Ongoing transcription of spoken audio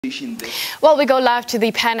Well, we go live to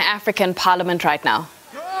the Pan-African Parliament right now.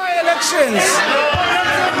 No elections. No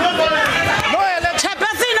elections.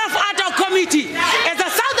 Chairperson of Ad hoc Committee, as the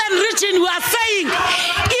Southern region, we are saying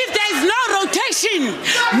if there is no rotation,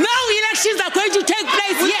 no elections are going to take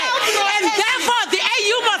place here, and therefore the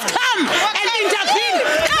AU must come and intervene.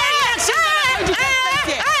 No elections are going to take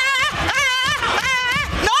place here. No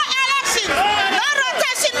elections. No rotation. No elections.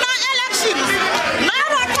 No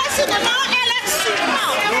rotation. No elections.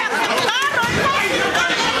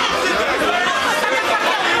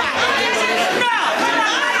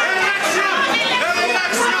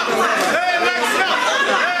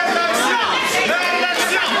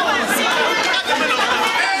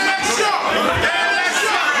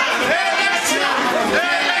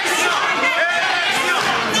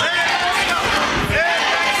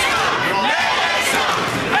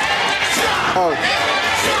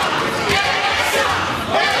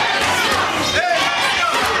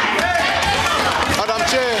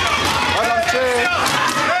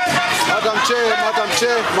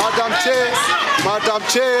 Madam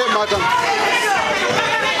Chair.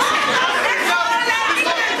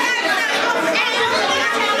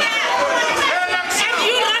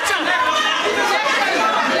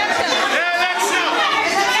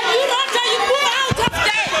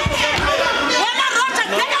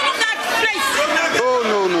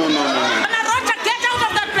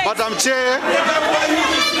 Madam Chair.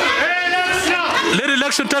 Let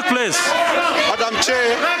election take place. Madam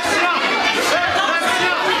Chair.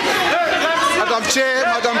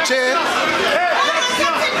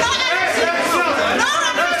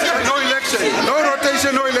 No election. No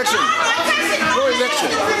rotation, no election. No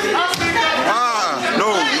election. No.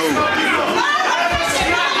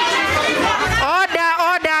 Order.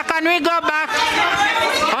 Can we go back?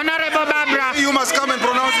 Honorable Barbara. You must come and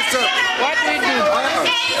pronounce itself. What we do?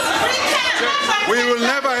 We will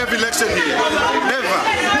never have election here. Never.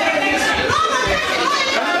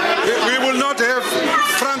 We will not have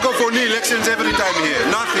Francophonie elections every time here.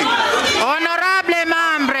 Nothing. Honorable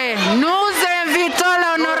membre, nous invitons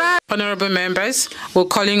l'honorable. Honorable members, we're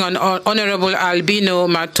calling on Honorable Albino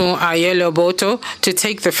Maton Ayelo Boto to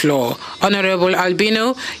take the floor. Honorable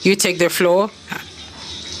Albino, you take the floor.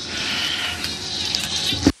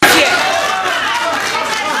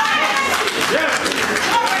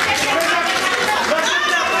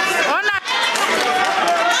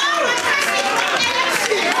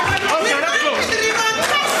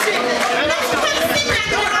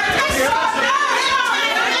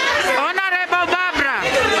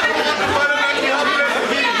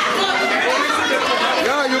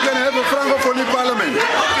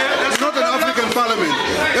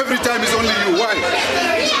 Every time it's only you. Why?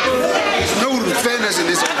 There's no fairness in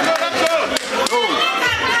this. No.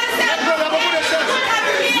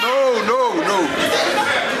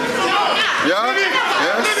 Yeah?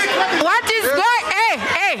 Yes? What is going?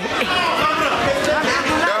 Hey.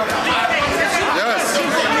 Yeah. Yes.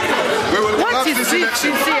 We will What is this it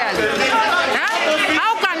election. sincerely?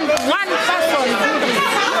 How can one person do this?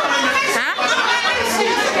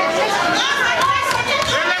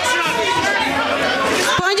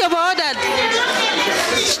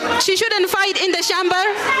 She shouldn't fight in the chamber.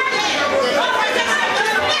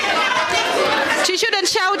 She shouldn't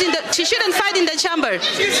shout in the. She shouldn't fight in the chamber.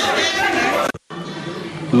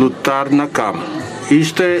 Lutar na cama.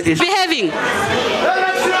 Isto é. Behaving.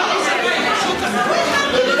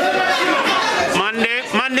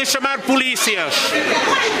 Mande chamar polícias.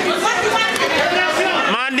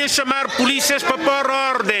 Mande chamar polícias para pôr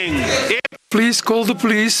ordem. Please call the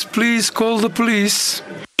police. Please call the police.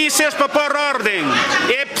 Polícias para pôr ordem.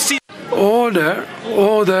 É preciso. Order.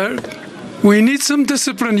 We need some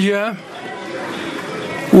discipline here.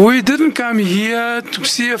 We didn't come here to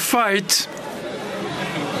see a fight.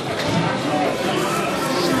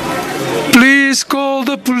 Please call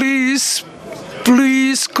the police.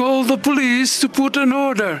 Please call the police to put an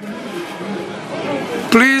order.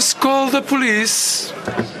 Please call the police.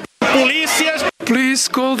 Polícias. Please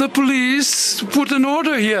call the police to put an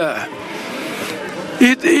order here.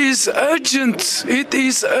 It is urgent.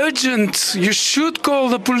 You should call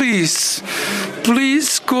the police.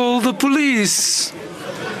 Please call the police.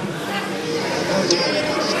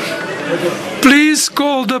 Please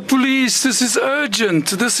call the police. This is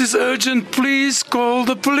urgent. Please call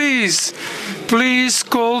the police. Please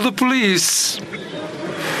call the police.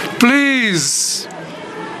 Please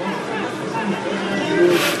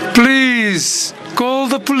call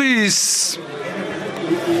the police.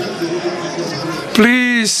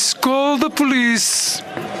 Please call the police.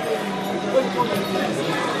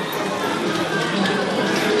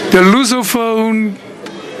 The Lusophone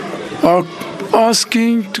are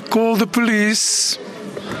asking to call the police.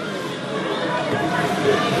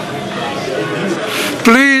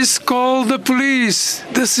 Please call the police.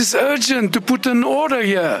 This is urgent to put an order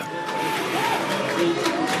here.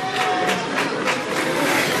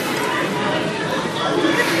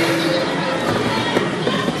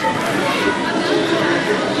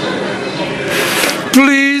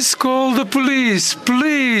 Please call the police.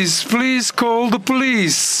 Please call the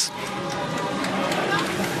police.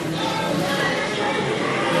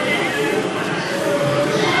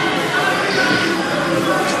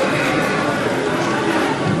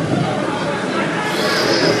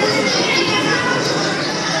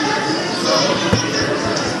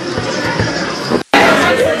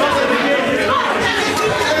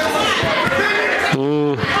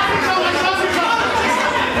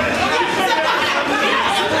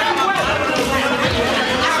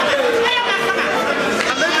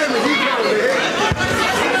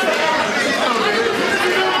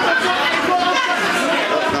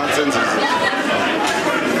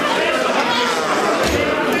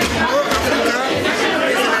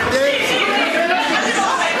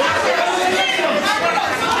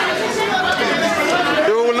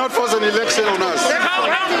 Election on us.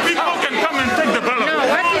 How people can come and take the ballot? No,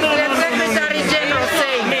 what is the Secretary General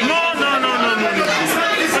saying? No.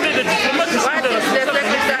 I mean, the diplomatic What is the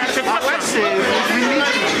Secretary? What say? We need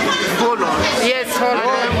hold on. Yes, hold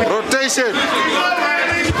on. Rotation.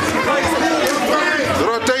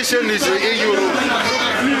 Rotation is the EU rule.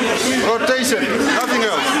 Rotation, nothing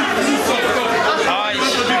else.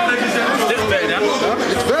 It's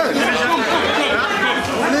bad.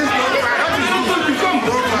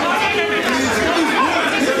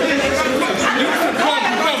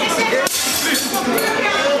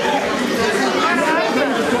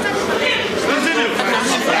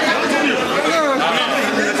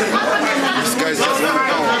 This guy's just one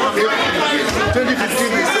pound.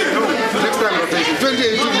 2015 they say no, next time rotation.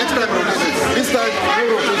 2018 next time rotation. This time no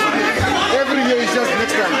rotation. Every year is just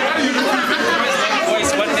next time.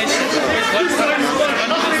 Voice one nation.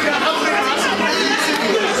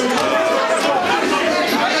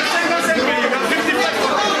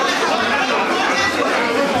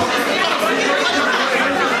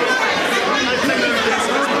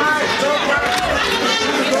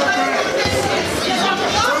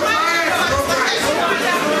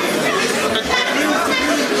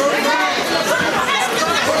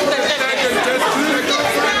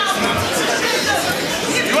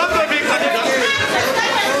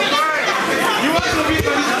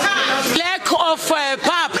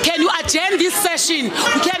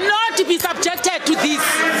 We cannot be subjected to this.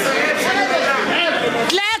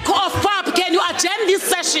 Lack of pub, can you attend this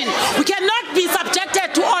session? We cannot be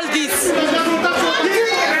subjected to all this.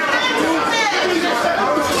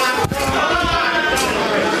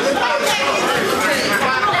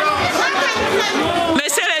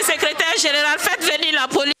 Monsieur le Secrétaire Général, faites venir la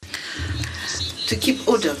police. To keep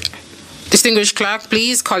order. Distinguished clerk,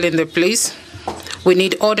 please call in the police. We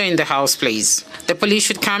need order in the house, please. The police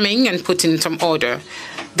should come in and put in some order.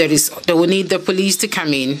 They will need the police to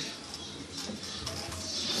come in.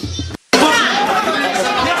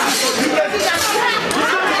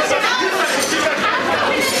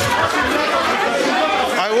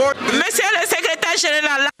 Monsieur le Secrétaire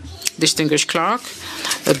Général. Distinguished clerk,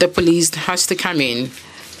 the police has to come in.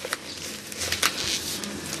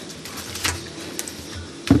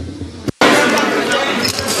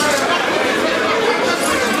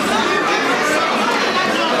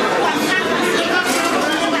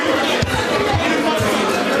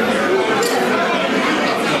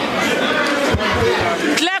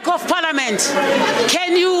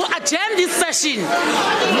 Can you adjourn this session?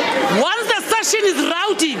 Once the session is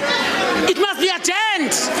rowdy, it must be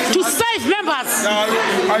adjourned to save members.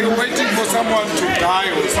 Are you waiting for someone to die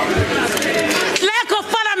or something? Clerk of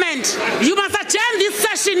Parliament, you must adjourn this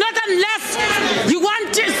session, not unless you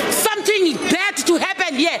want something bad to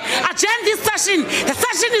happen here. Adjourn this session. The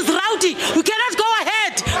session is rowdy. We cannot go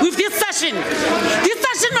ahead with this session. This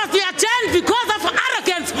session must be adjourned because of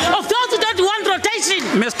arrogance of those who don't want rotation.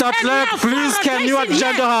 Mr. Clerk, please can you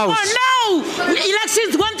adjourn the house? Oh no!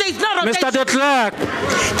 Elections when there is no rotation. Mr. Clerk,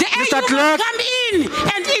 the AU Clerk, must come in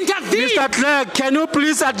and intervene. Mr. Clerk, can you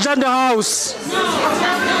please adjourn the house?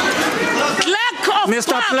 Clerk of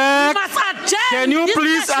Mr. Clerk, can you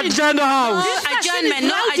please adjourn the house? No adjournment,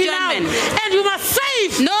 no adjournment. And you must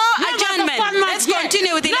save. No adjournment. Let's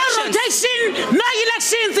continue with elections. No rotation, no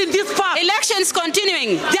elections in this part. Elections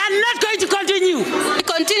continuing. They are not going to continue.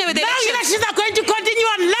 Continue with elections. No elections are going to continue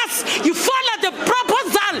unless you follow the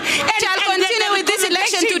proposal. Shall continue with this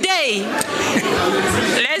election today.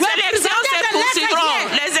 Les élections se poursuivront.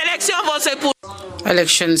 Les élections vont se poursuivre.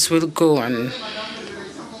 Elections will go on.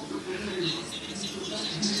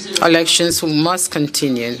 Elections must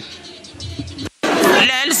continue.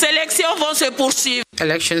 Les élections vont se poursuivre.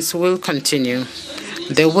 Elections will continue.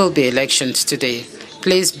 There will be elections today.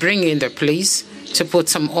 Please bring in the police to put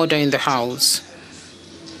some order in the house.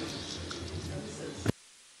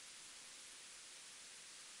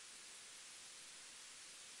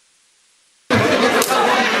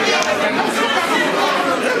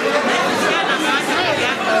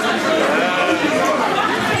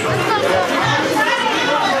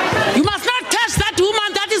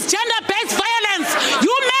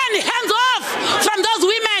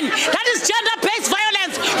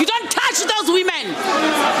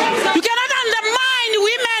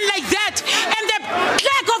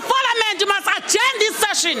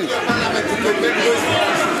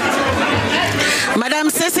 Madame,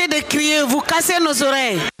 cessez de crier, vous cassez nos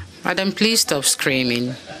oreilles. Madam, please stop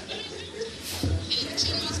screaming.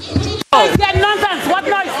 Nonsense, what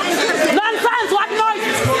noise? Nonsense, what noise?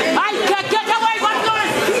 Get away, what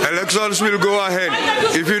noise? Elections will go ahead.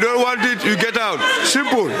 If you don't want it, you get out.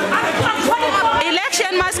 Simple.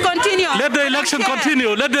 Election must continue. Let the election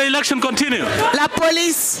continue. Let the election continue. La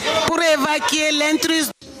police pour évacuer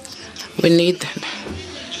l'intrus. We need...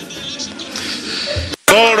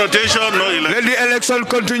 No rotation, no election. Let the election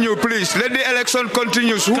continue, please. Let the election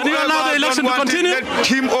continue. Can you allow the election to continue? Let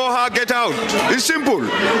him or her get out. It's simple.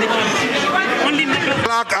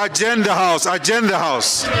 Clerk, agenda house. Agenda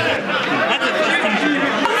house.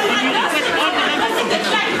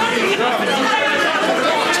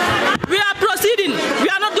 We are proceeding. We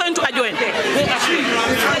are not going to adjourn.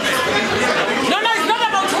 No, it's not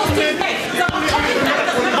about hosting.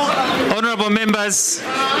 Honorable members.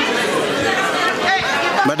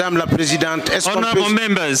 Madame la Présidente, est-ce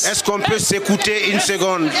qu'on peut s'écouter une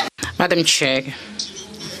seconde? Madam Chair,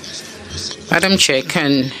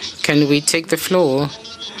 can we take the floor?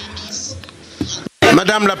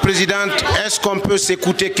 Madame la Présidente, est-ce qu'on peut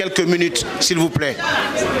s'écouter quelques minutes, s'il vous plaît?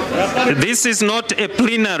 This is not a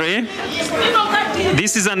plenary.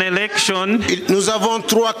 This is an election. Nous avons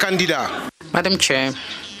 3 candidats. Madam Chair,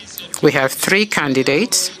 we have 3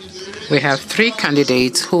 candidates. We have 3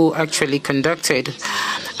 candidates who actually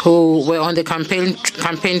who were on the campaign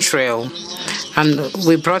trail, and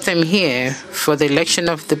we brought them here for the election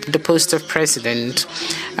of the post of president,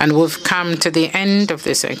 and we've come to the end of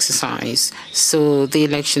this exercise, so the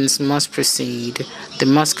elections must proceed. They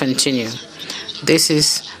must continue. This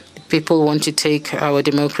is, people want to take our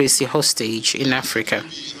democracy hostage in Africa.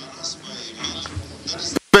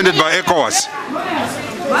 Suspended by ECOWAS.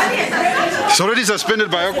 It's already suspended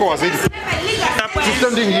by ECOWAS.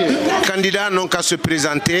 Candidats n'ont qu'à se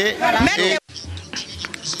présenter.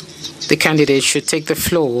 The candidate should take the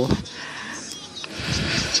floor.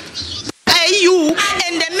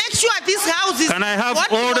 And then make sure this house is... Can I have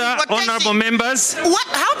order, honorable members?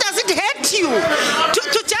 How does it hurt you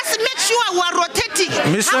to just make sure we are rotating?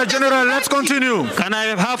 Mr. General, let's continue. Can I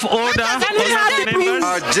have order, honorable members?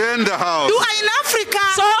 Agenda house. You are in Africa.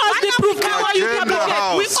 So Agenda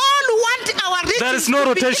house. We all want our regions There is no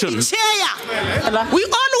rotation. to be in the chair. We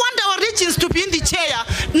all want our regions to be in the chair.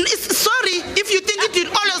 Sorry if you think it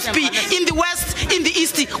will always be in the west, in the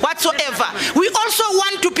east, whatsoever. We also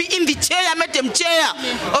want to be in the chair, Madam Chair,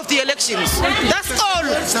 of the elections. That's all.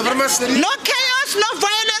 No chaos, no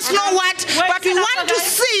violence, no what. But we want to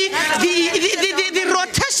see the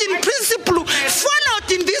rotation principle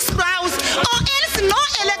followed in this house, or else no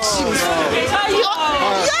elections.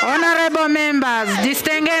 Honorable members,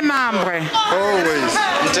 distinguished members. Always.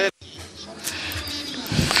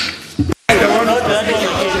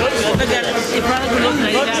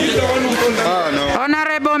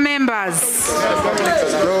 Honorable members.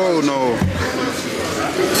 No.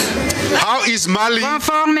 How is Mali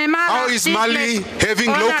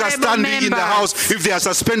having local standing in the House if they are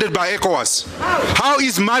suspended by ECOWAS? How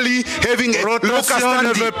is Mali having local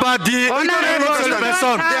standing? They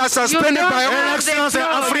are suspended by ECOWAS.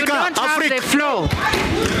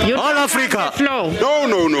 All Africa. No.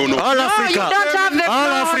 All Africa.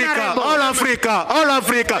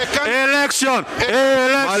 Election.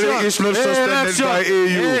 Mali is not suspended by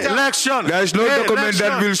AU. Election. There is no document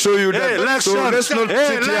that will show you that. Election. So let's not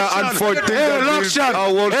sit here and fight things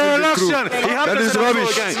that will Election. That is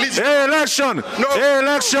rubbish. Election.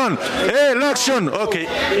 Okay,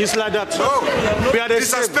 it's like that. No. We are It's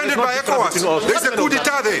suspended by ECOWAS. There's a coup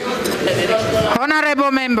d'etat there.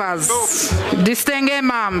 Honorable members, distinguished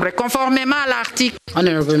members, conformément à l'article.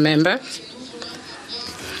 Honorable member,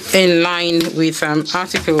 in line with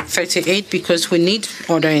Article 38, because we need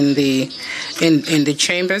order in the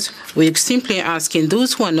chambers, We're simply asking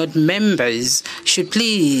those who are not members should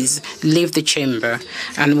please leave the chamber.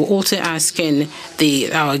 And we're also asking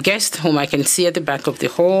our guest, whom I can see at the back of the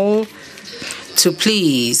hall, to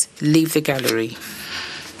please leave the gallery.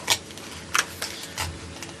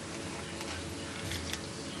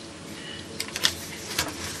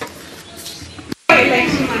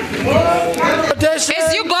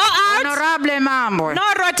 As you go out, honorable member.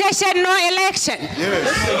 No rotation, no election.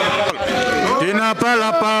 Tu n'as pas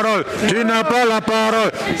la parole. Tu n'as pas la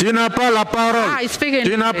parole. Tu n'as pas la parole.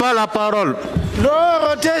 Tu n'as pas la parole. No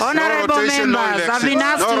rotation. Honorable members, I've been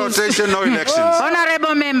asked no rotation, no elections.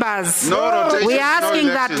 Honorable members, no rotation, we are asking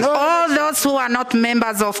no that all those who are not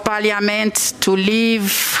members of parliament to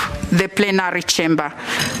leave the plenary chamber.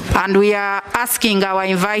 And we are asking our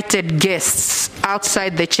invited guests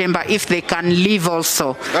outside the chamber if they can leave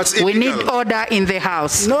also. We need order in the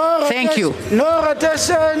house. No Thank you. No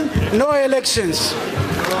rotation, no elections.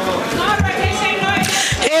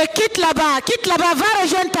 Et quitte là-bas, va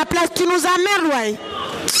rejoindre ta place, tu nous amènes loin.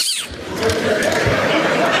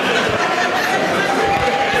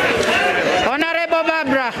 Honorable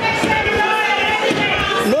Barbara.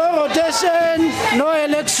 No rotation, no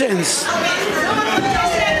elections.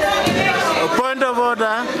 Point of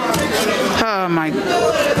order. Oh my.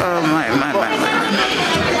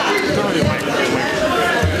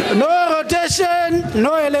 No rotation,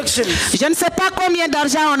 no elections. Je ne sais pas combien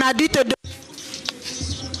d'argent on a dû te donner.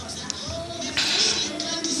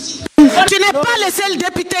 Tu n'es pas le seul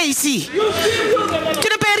député ici. Tu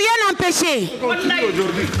ne peux rien empêcher.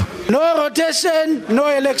 No rotation, no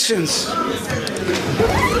elections.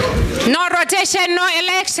 No rotation, no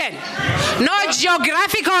election. No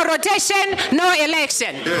geographical rotation, no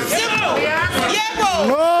election.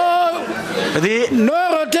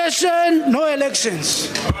 No rotation, no elections.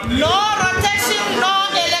 No rotation, no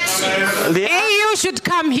election. The AU should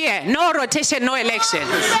come here. No rotation, no election.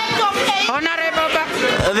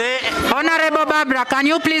 Honorable Barbara, can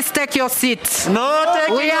you please take your seat? We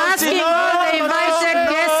are asking all the invited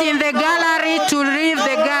guests in the gallery to leave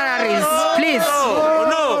the galleries, please.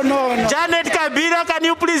 No. Janet Kabila, can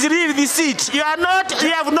you please leave the seat? You have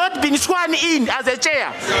not been sworn in as a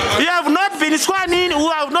chair. You have not been sworn in. You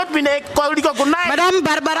have not been recognized. Madame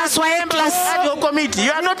Barbara, soyez place. Ad hoc committee.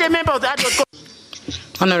 You are not a member of the ad hoc committee.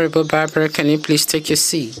 Honorable Barbara, can you please take your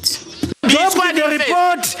seat? You have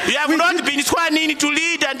not been sworn in to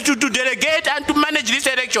lead and to delegate and to manage this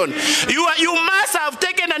election. You must have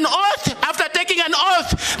taken an oath. After taking an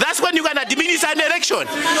oath, that's when you can administer an election.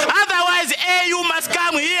 Otherwise, AU must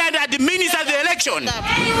come here and administer the election.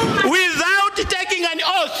 Without taking an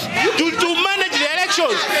oath to manage the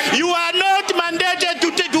elections, you are not mandated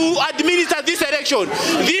to administer this election.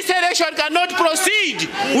 This election cannot proceed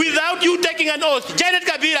without you taking an oath. Janet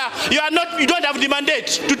Kabila, you don't have the mandate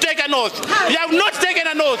to take an oath. You have not taken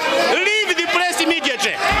an oath. Leave the place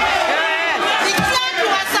immediately. The clerk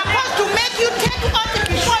was supposed to make you take oath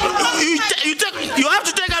before you have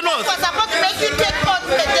to take an oath. Was supposed to make you take oath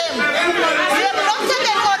with them. You have not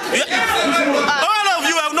taken oath. All of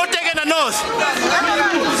you have not taken an oath.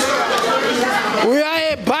 We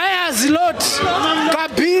are a biased lot.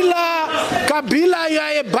 Kabila, you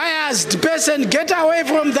are a biased person. Get away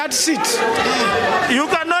from that seat. You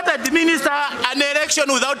cannot administer an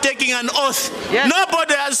election without taking an oath. Yes.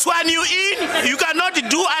 Nobody has sworn you in. You cannot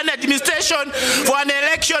do an administration for an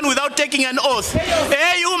election without taking an oath.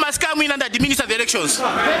 You must come in and administer the elections.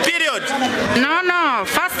 Period. No.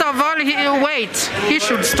 First of all, wait. He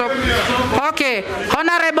should stop. Okay,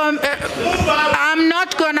 Honorable,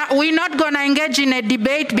 we're not gonna engage in a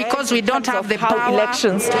debate because we don't have the power. How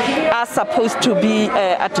elections are supposed to be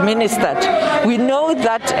administered. We know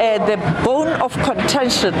that the bone of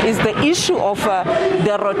contention is the issue of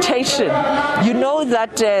the rotation. You know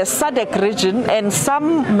that SADC region and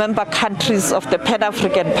some member countries of the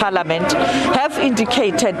Pan-African Parliament have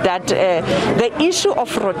indicated that the issue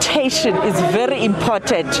of rotation is very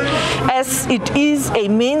important as it is a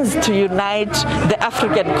means to unite the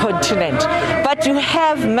African continent. But you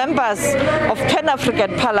have members of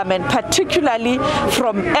Pan-African Parliament, particularly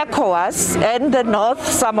from ECOWAS and the North,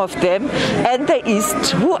 some of them, and the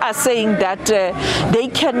East, who are saying that they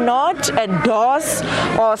cannot endorse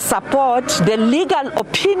or support the legal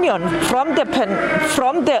opinion from the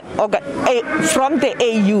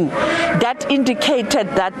AU that indicated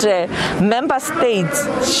that member states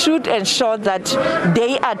should ensure that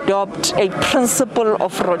they adopt a principle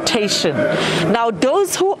of rotation. Now,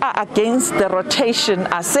 those who are against the rotation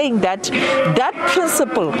are saying that that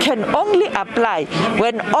principle can only apply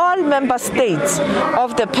when all member states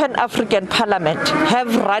of the Pan-African Parliament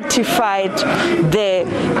have ratified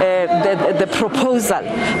the proposal.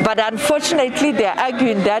 But unfortunately, they are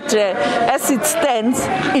arguing that as it stands,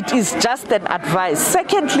 it is just an advice.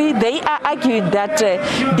 Secondly, they are arguing that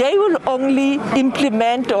they will only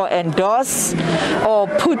implement or endorse or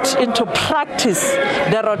put into practice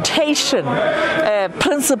the rotation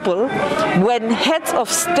principle when heads of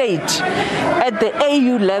state at the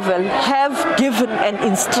AU level have given an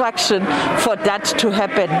instruction for that to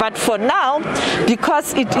happen. But for now,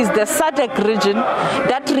 because it is the SADC region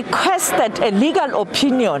that requested a legal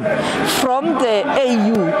opinion from the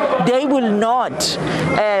AU, they will not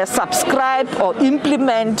subscribe or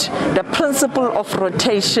implement the principle of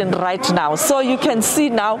rotation right now. So you can see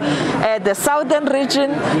now the southern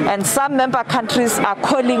region and some member countries are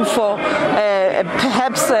calling for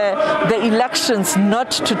perhaps the elections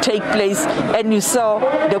not to take place, and you saw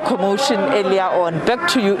the commotion earlier on. Back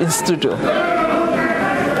to you in studio.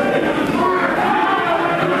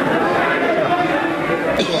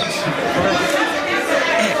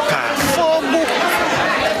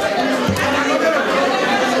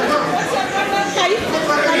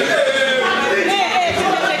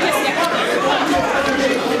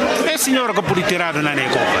 Signora che pure tirato na nei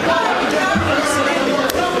copa.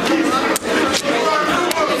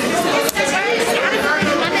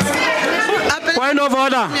 Point of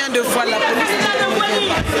order.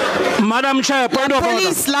 Madam Chair, point of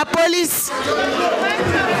order. La police.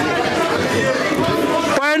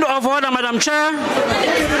 Point of order, Madam Chair.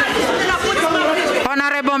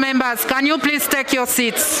 Honorable members, can you please take your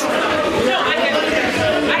seats?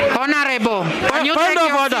 Honorable, can you take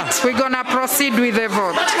your seats? We're going to proceed with the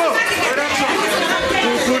vote.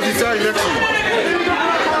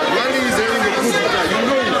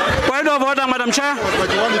 Point of order, Madam Chair.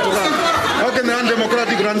 How can the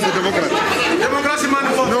undemocratic run the democrat? Democracy man.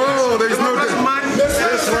 No, there is no democracy.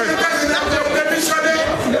 That's right.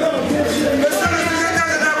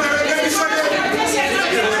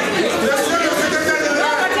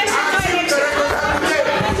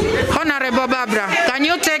 Honorable Barbara, can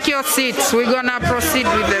you take your seats? We're going to proceed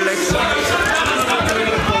with the election.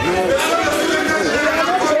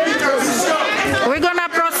 We're going to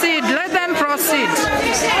proceed. Let them proceed.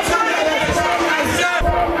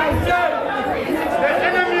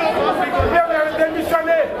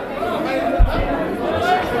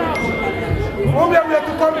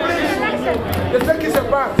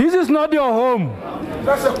 This is not your home.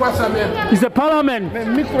 It's a parliament.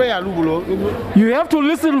 You have to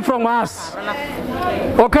listen from us.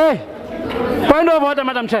 Okay? Point of order,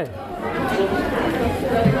 Madam Chair.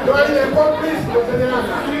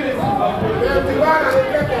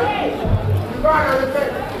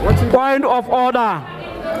 Point of order.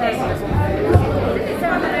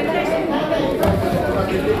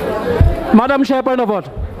 Madam Chair, point of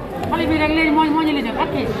order.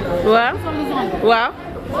 Wow.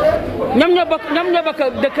 ñom ñoo bokk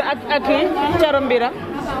dëkk ak Thioro Mbira.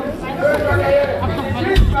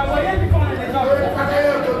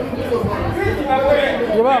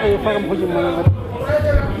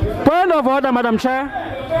 Point of order, Madam Chair.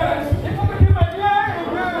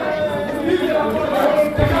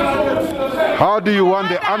 How do you want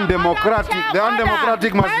the undemocratic? The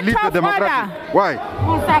undemocratic must lead the democratic. Why?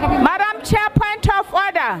 Madam Chair, point of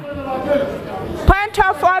order. Point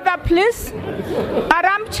of order, please.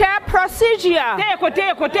 Madam Chair, procedure. Teko.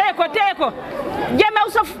 Jeme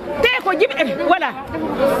usof teko voilà.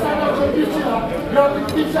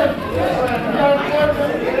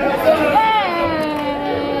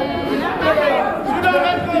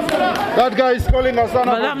 That guy is calling us.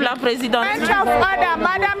 Madame la Présidente. Point of order,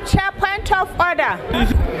 Madam Chair, point of order.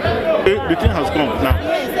 The thing has come now.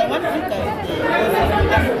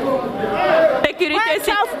 Point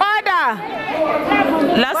of order.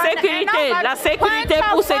 La sécurité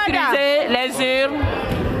pour sécuriser les urnes.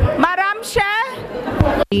 Madam Chair.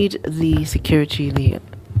 Need the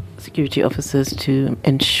security officers to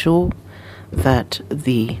ensure that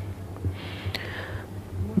the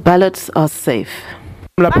ballots are safe.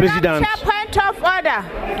 Madam Chair, point of order.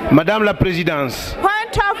 Madame la Présidente.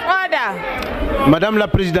 Point of order. Madame la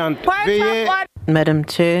Présidente. Point of order. Madam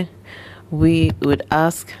Chair, we would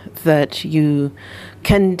ask that you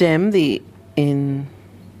condemn the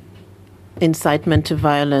incitement to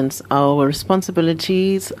violence. Our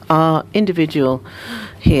responsibilities are individual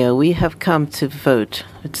here. We have come to vote.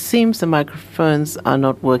 It seems the microphones are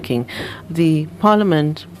not working. The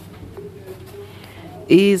Parliament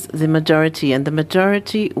is the majority, and the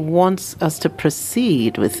majority wants us to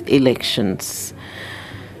proceed with elections.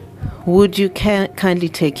 Would you kindly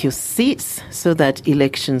take your seats so that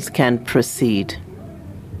elections can proceed?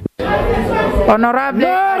 Honorable.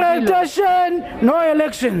 No rotation, no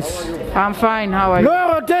elections. I'm fine. How are you?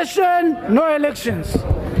 No rotation, no elections.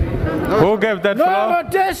 Who gave that floor? No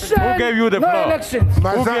rotation. Who gave you the no floor? elections.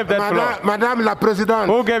 Who gave that floor? Madame la Présidente.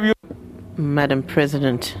 Who gave you? Madam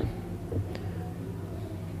President.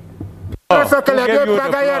 Who gave you the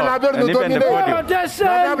floor? And even the podium.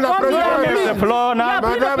 Madame la Présidente. The floor now.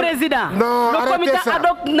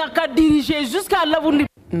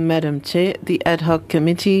 Madam Chair, the ad hoc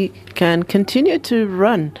committee can continue to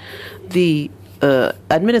run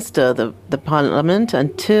administer the parliament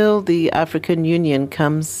until the African Union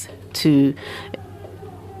comes to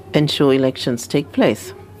ensure elections take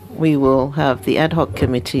place. We will have the ad hoc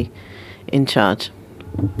committee in charge.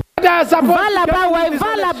 Va là-bas, ouais,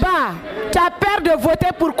 va là-bas. Tu as peur de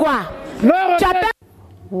voter pourquoi?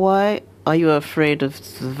 Why are you afraid of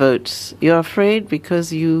the votes? You're afraid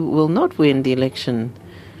because you will not win the election.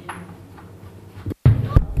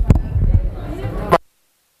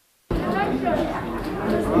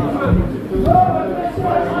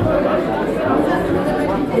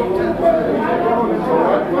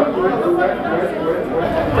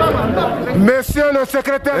 Monsieur le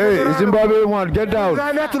secrétaire. Hey, Zimbabwe one, get down. Move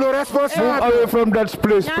away from that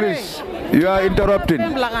place, please. You are interrupting.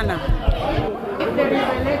 Moi,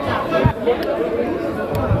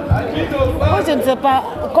 je ne sais pas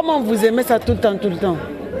comment vous aimez ça tout le temps, tout le temps.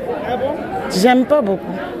 J'aime pas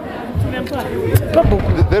beaucoup. Pas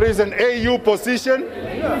beaucoup. There is an AU position.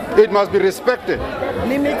 It must be respected.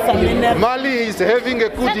 Mali is having a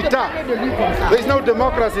coup d'etat. There is no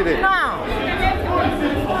democracy there.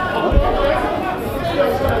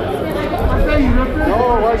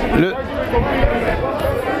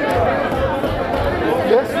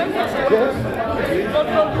 Yes.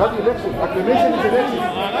 What election? Acclamation is election.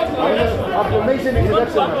 Acclamation is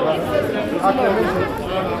election. Acclamation.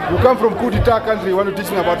 You come from coup d'etat country, you want to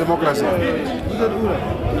teach me about democracy. No.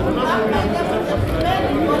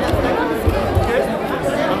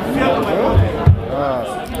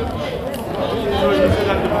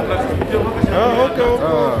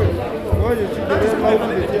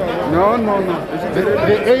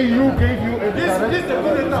 The AU gave you a directive.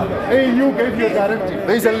 AU gave you a directive.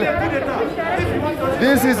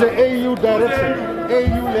 This is the AU direction.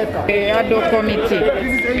 AU letter. ADO committee.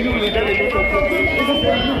 This is AU letter.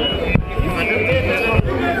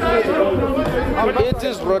 It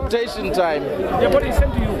is rotation time. Yeah, but it's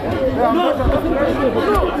sent to you.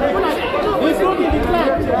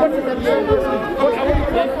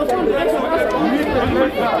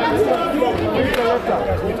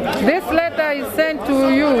 This letter is sent to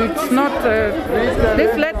you. It's not.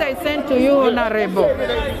 This letter is sent to you, Honorable.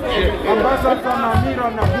 Ambassador Amira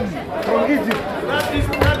Nahum from Egypt.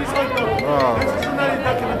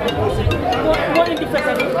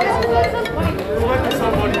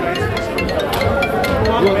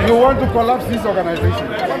 You want to collapse this organization?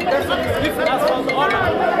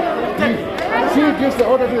 She gives the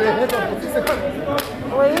order to the head of.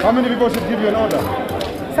 How many people should give you an order?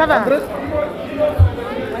 100?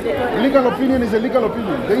 Legal opinion is a legal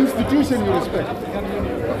opinion. The institution you respect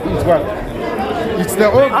is what? It's the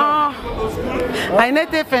order. I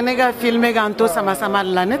need to fenega filme ganto sama sama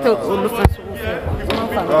la net olufa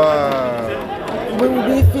we will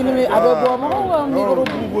be filming abobo mo micro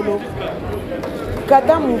bubolo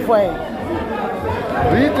kata mu foi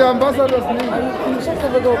read the ambassador's name.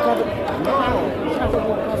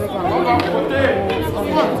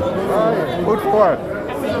 Put forward.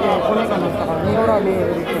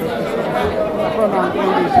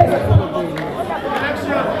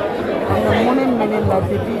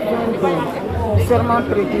 Serment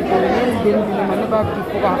prêté pour les pas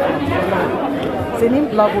c'est une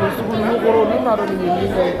blague pour nous pour nous dans le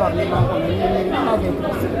parlement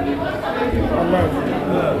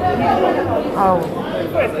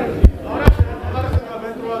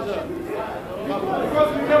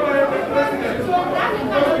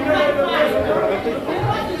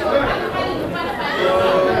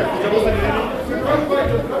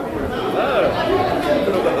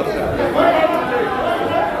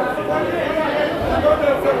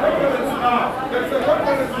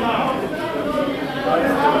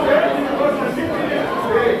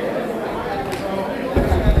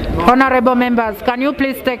Honorable members, can you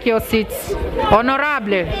please take your seats?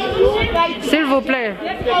 Honorable, s'il vous plaît.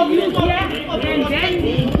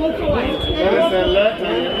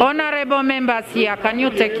 Honorable members here, can you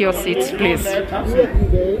take your seats, please?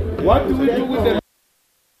 What do we do with the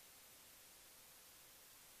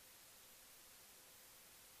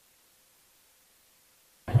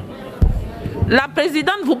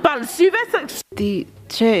présidente vous parle. Suivez ce... The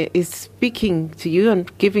chair is speaking to you and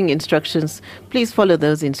giving instructions. Please follow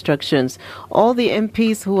those instructions. All the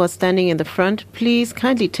MPs who are standing in the front, please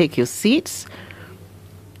kindly take your seats.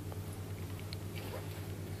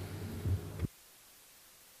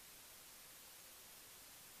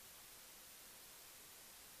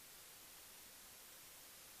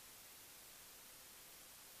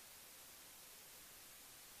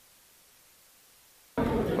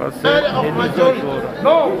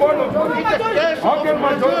 No, how can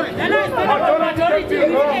majority?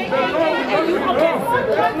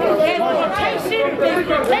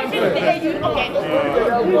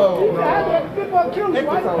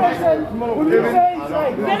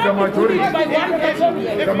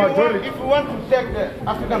 The majority. If you want to take the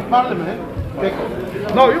African Parliament, take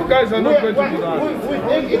it. No, you guys are not going to do that.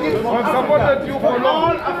 I've supported you for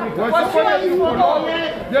long. I've supported you for long.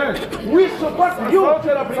 Yes. We support you. No,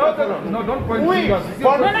 don't point fingers.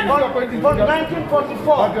 For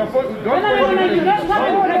 1944. But you're supposed to don't point fingers. I'm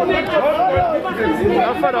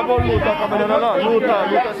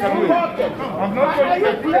not going to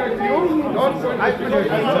finger at you. Don't point the finger at you.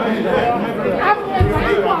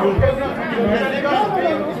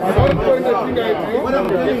 I don't point the finger at you.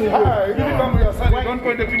 Don't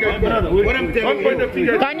point the finger at me. Don't point the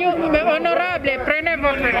finger at me. Honorable, prenez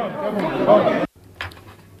votre...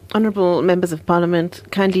 Honourable members of parliament,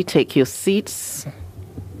 kindly take your seats.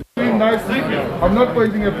 Nicely, I'm not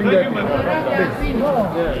pointing a finger at you. Why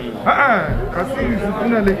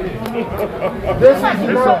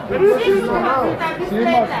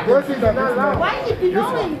is he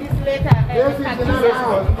knowing this letter?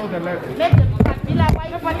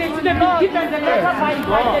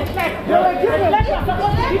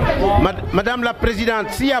 Madame la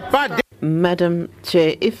Présidente, s'il n'y a pas de... Madam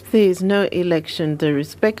Chair, if there is no election, the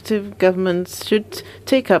respective governments should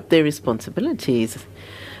take up their responsibilities.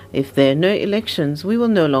 If there are no elections, we will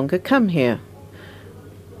no longer come here.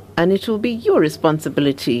 And it will be your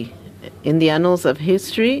responsibility. In the annals of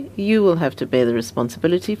history, you will have to bear the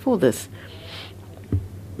responsibility for this.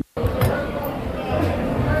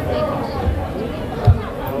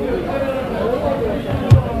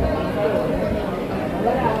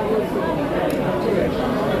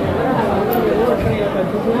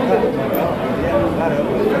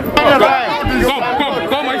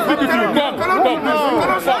 Come, I speak with you. Come.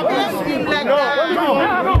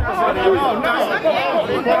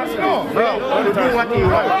 No, do what you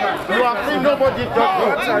want. You are free, nobody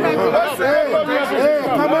talks. Hey,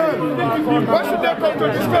 come on. Why should they come to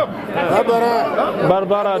this club?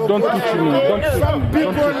 Barbara, don't teach me. Some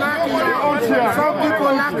people like you. Some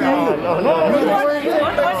people like you.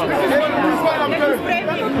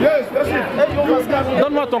 Yes, that's it.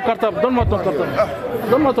 Donne-moi ton cartable, donne-moi ton cartable.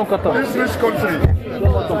 Donne-moi ton cartable. This rich country.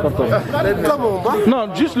 Donne-moi ton cartable.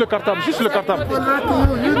 Non, juste le cartable, juste le cartable.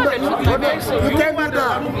 You can't do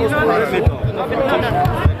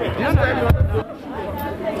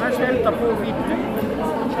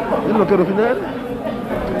that.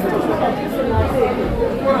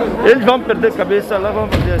 Eles vão perder cabeça, lá vão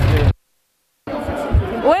fazer assim.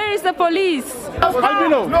 Where is the police?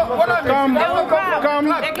 Albino, come.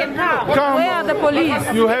 Where are the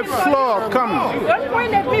police? You have floor, come. Don't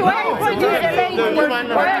point at me. Why are you pointing at the lady?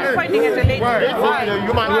 Why are you pointing at the lady? Why?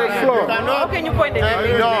 How can you point at the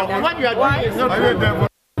lady? No, what you are doing is not good.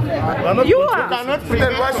 You are. cannot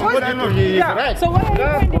prevent somebody to his right. So why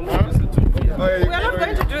are you pointing? We are not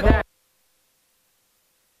going to do that.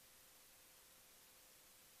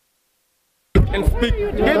 And speak.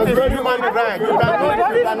 This is human right. You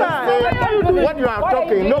cannot say what you are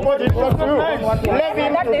talking. Nobody talks to you. Let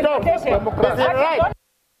him to talk. This is right.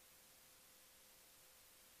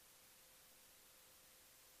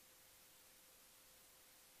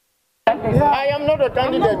 I am not a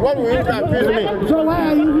candidate. What will you accuse me? So why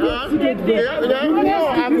are you here? No,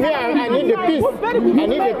 I'm here. I need the peace. I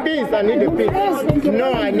need the peace. I need the peace.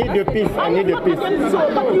 No, I need the peace. I need the peace.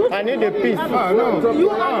 I need the peace.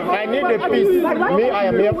 I need the peace. Me, I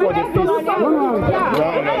am here for the peace.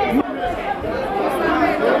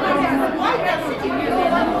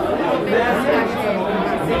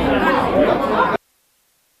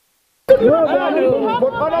 No.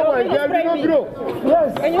 But otherwise, they will not grow.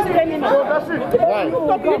 Yes.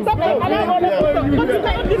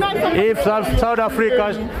 If South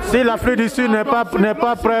Africa, si l'Afrique du Sud n'est pas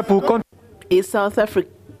prêt pour continuer. If South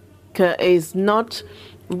Africa is not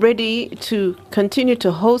ready to continue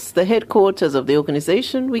to host the headquarters of the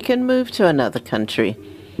organization, we can move to another country.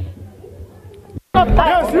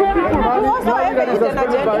 Yes, you people.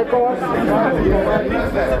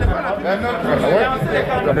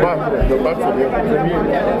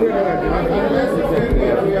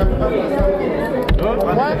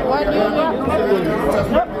 What do you mean?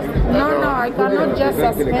 No, I cannot just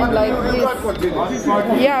suspend like this.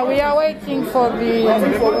 Yeah, we are waiting for the...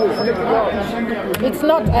 It's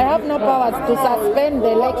not, I have no powers to suspend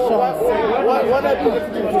the elections. What are you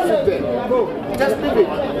lifting to sit there? Just leave it.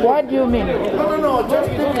 What do you mean? No, just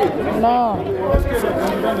leave it. Non.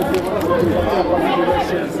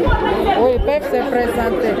 Oui, ils peuvent se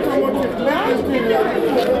présenter.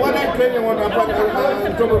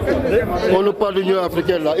 On ne parle de l'Union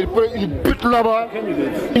africaine là. Il bute là-bas.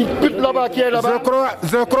 Il bute là-bas. Qui est là-bas?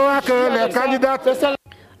 Je crois que les candidats...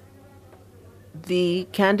 The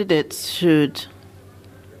candidates should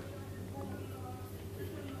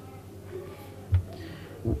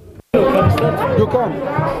You come.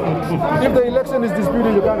 If the election is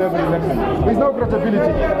disputed, you can't have an election. There's no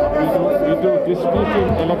credibility. You do disputing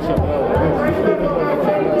election.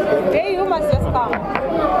 Hey, you must just come.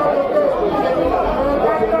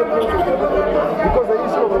 Because the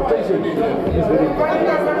issue of rotation is very important.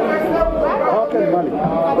 How can Mali,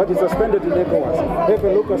 that is suspended in ECOWAS, have a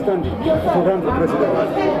local standing to run for president?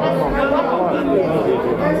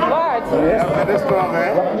 What? Yes, that's strong,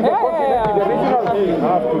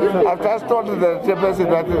 I've just told the chairperson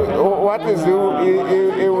that what is he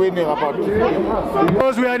winning about?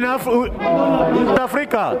 Because we are in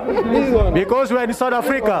Africa. Because we are in South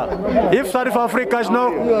Africa. If South Africa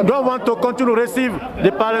don't want to continue to receive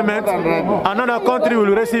the parliament, another country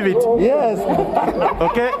will receive it. Yes.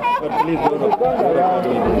 Okay?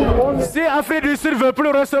 Si Afrique du Sud veut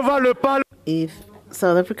plus recevoir le parlement. If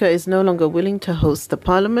South Africa is no longer willing to host the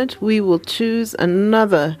parliament, we will choose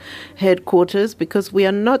another headquarters because we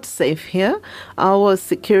are not safe here. Our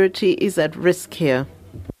security is at risk here.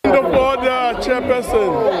 Point of order,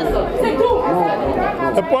 Chairperson.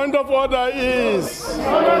 The point of order is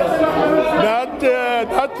that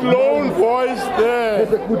that lone voice there,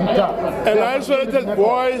 an isolated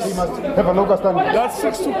voice that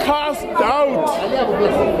seeks to cast doubt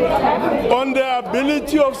on the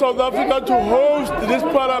ability of South Africa to host this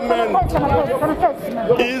parliament,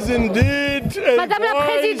 is indeed a Madame la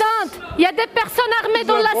Présidente, il y a des personnes armées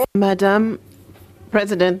dans la... Madam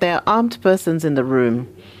President, there are armed persons in the room.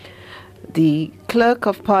 The Clerk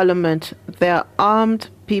of Parliament, there are armed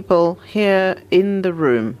people here in the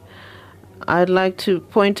room. I'd like to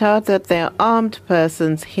point out that there are armed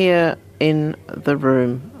persons here in the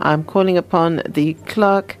room. I'm calling upon the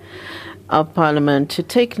Clerk of Parliament to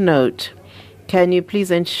take note. Can you please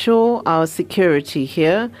ensure our security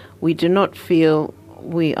here? We do not feel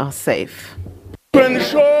we are safe. To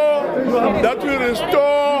ensure that we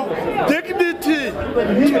restore dignity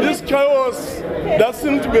to this chaos that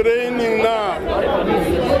seems to be reigning now.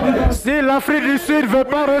 Si l'Afrique du Sud veut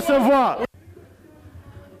pas recevoir.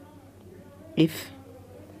 If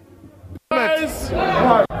this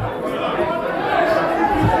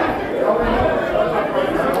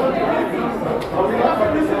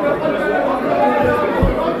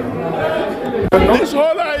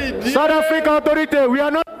whole idea, South Africa authority, we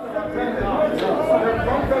are not.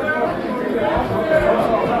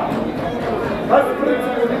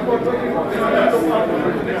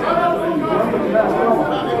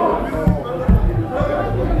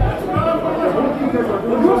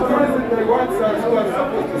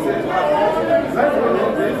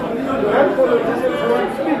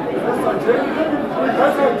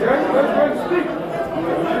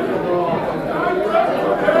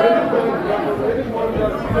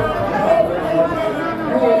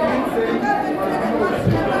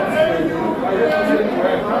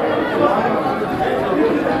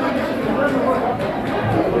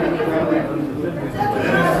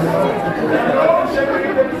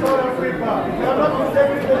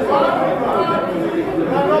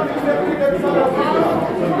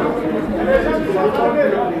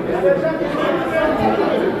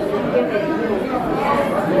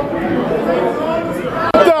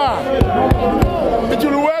 It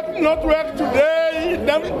will not work today, it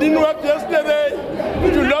didn't work yesterday,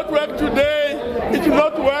 it will not work today, it will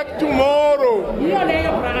not work tomorrow.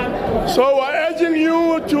 So we're urging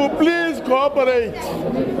you to please cooperate.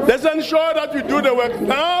 Let's ensure that we do the work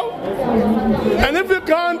now. And if we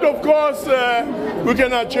can't, of course, we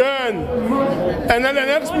can adjourn. And then the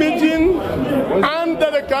next meeting,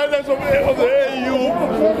 under the guidance of the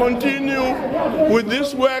AU, continue with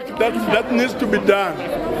this work that needs to be done.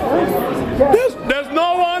 There's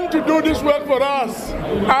no one to do this work for us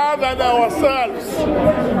other than ourselves.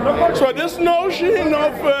 So this notion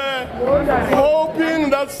of hoping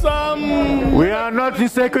that We are not in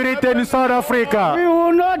security in South Africa. We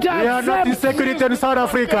will not accept. We are not in security in South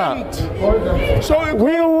Africa. So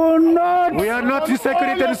we will not. We are not in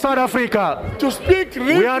security in South Africa. To speak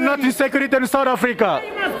we are not in security in South Africa.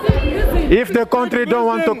 If the country don't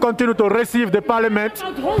want to continue to receive the parliament,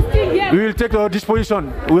 we will take our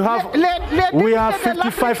disposition. We have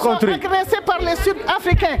 55 countries.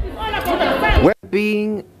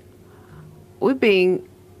 We're being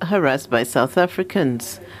harassed by South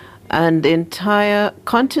Africans, and the entire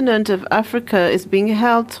continent of Africa is being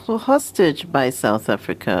held hostage by South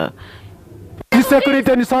Africa.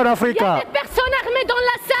 Sécurité in South Africa.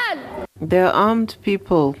 There are armed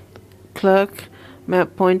people. Clerk may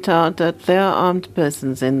point out that there are armed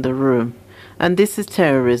persons in the room, and this is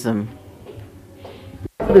terrorism.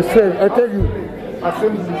 I tell you,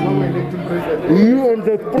 you and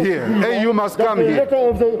the here. Hey, you must come here. The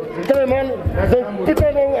of the chairman, the people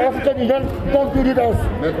of African Union don't do it us.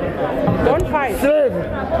 Don't fight. Slave.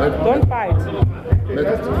 Don't fight.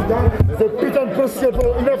 The Peter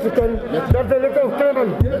principle in African, that's the letter of chairman.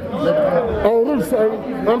 Our rules are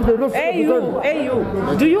the rules.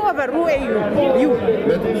 AU. Do you overrule AU? You.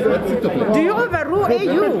 Do you overrule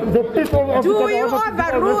AU? Do you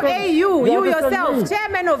overrule AU? You yourself,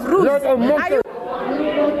 chairman of rules. Are you?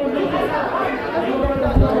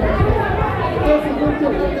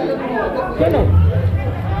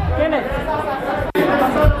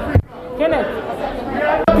 Kenneth.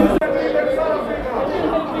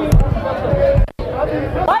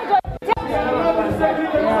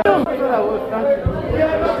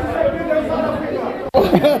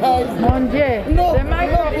 Mon Dieu. No.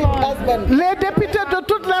 Les députés de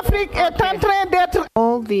toute l'Afrique est en train d'être.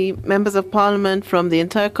 All the members of parliament from the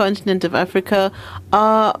entire continent of Africa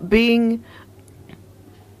are being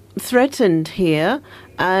threatened here,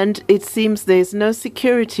 and it seems there's no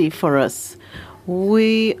security for us.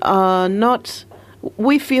 We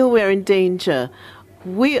feel we're in danger.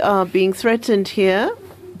 We are being threatened here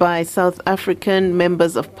by South African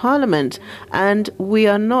members of parliament, and we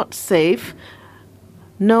are not safe.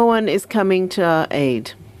 No one is coming to our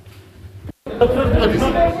aid. What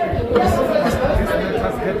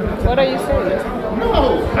are you saying?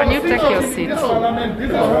 Can you take your seat?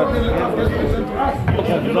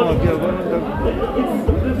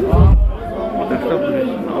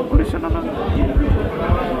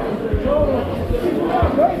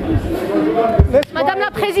 Madame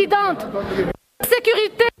la Présidente,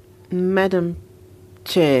 sécurité. Madam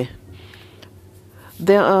Chair,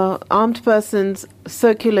 there are armed persons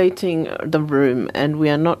circulating the room, and we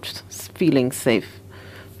are not feeling safe.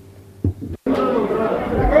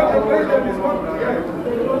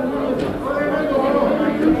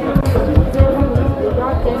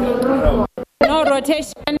 No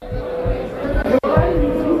rotation.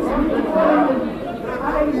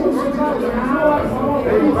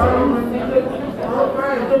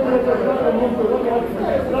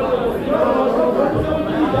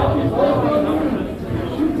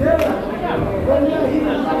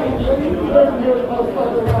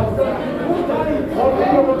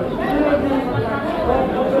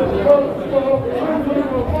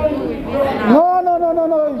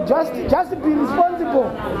 No. Just be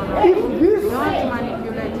responsible. If this.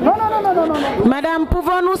 No. Madame,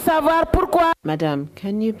 pouvons-nous savoir pourquoi? Madam,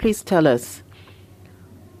 can you please tell us?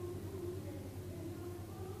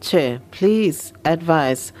 Chair, please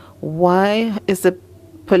advise, why is the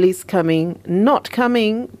police not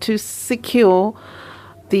coming to secure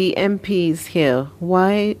the MPs here?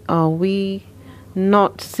 Why are we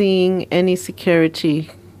not seeing any security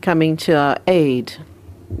coming to our aid?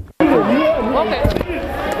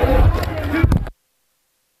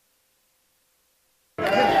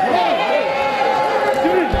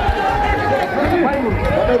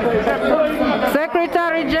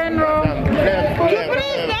 Secretary General.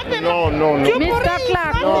 No. Mr.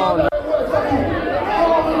 Clark.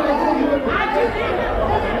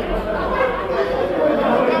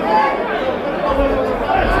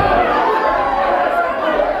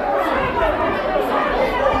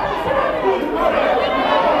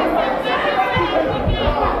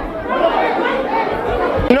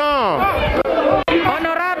 No.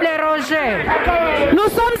 Honorable Roger. Nous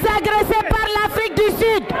sommes agressés par l'Afrique du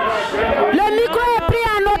Sud. Le micro est pris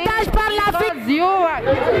en otage par l'Afrique.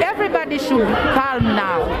 Everybody should be calm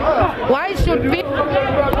now. Why should we?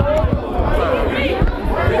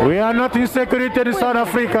 We are not in security in South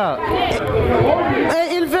Africa.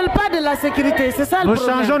 Ils veulent pas de la sécurité, c'est ça le Nous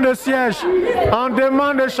problème. changeons de siège. On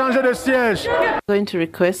demande de changer de siège. I'm going to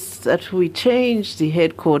request that we change the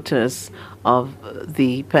headquarters of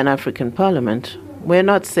the Pan-African Parliament. We're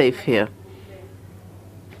not safe here.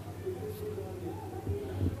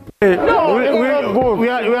 We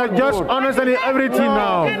are just understanding everything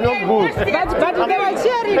now. It's not good.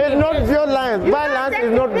 It's not violence. Violence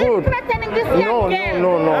is not good.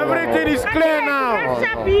 No. Everything is clear now.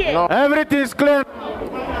 No. Everything is clear.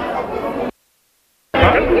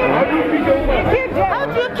 How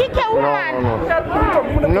do you kick a woman?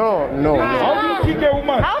 No. How do you kick a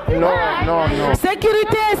woman? No.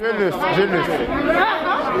 Security. Je le sais.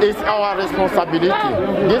 It's our responsibility.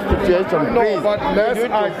 This situation, please. No, but let's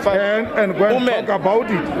attend and go and talk about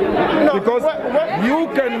it. No, because you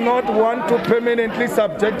cannot want to permanently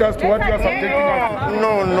subject us to what you are subjecting us to.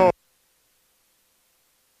 No.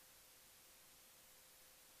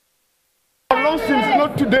 Since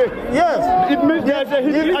not today. Yes. It means there's a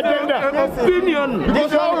hidden agenda. Opinion.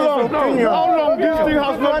 Because how long this thing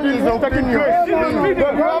has not been taken place? You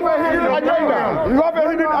have a hidden agenda. You have a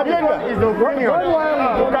hidden agenda. It's opinion.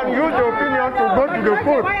 You can use the opinion to go to the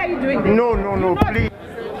court. Why are you doing this? No, please.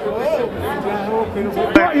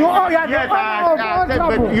 You are yes,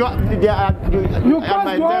 you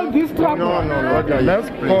can't do all this trouble.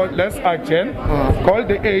 No. Let's adjourn. Call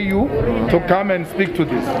the AU to come and speak to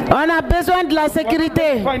this. On a besoin de la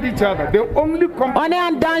sécurité. Find each other. The only On est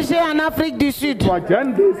en danger en Afrique du Sud. to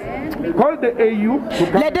adjourn this. Call the AU to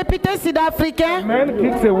come. Les députés sud-africains Man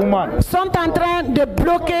kicks a woman. sont en train de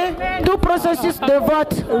bloquer tout processus de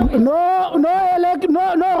vote. No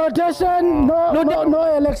rotation, no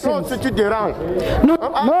elections. Si tu déranges. No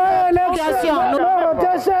election, no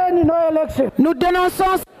rotation, no election. Nous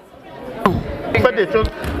dénonçons.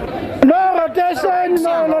 No rotation,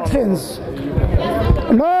 no elections.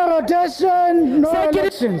 No rotation, no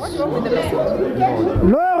elections.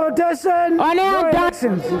 No rotation, no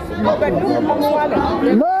elections.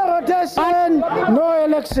 No rotation, no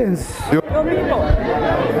elections.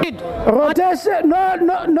 Rotation,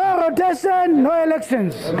 no rotation, no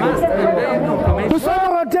elections. No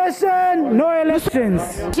rotation, no elections.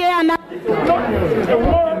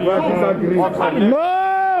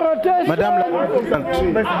 Madame la Présidente,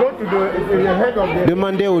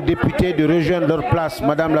 demandez aux députés de rejoindre leur place,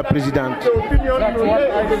 Madame la Présidente.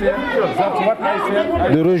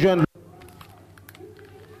 De rejoindre.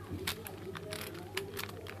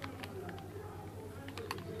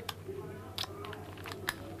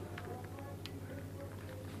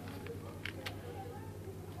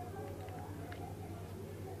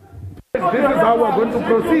 This is how we're going to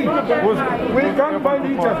proceed. We can't find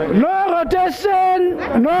each other. No rotation,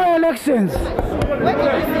 no elections.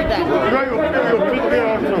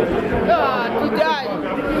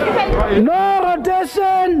 No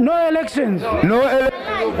rotation, no elections. No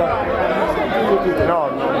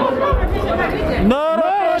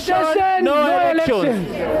rotation, no elections.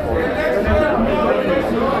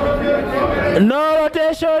 No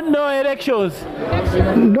rotation, no elections.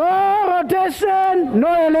 No rotation,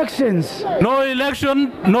 no elections. No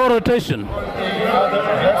election, no rotation.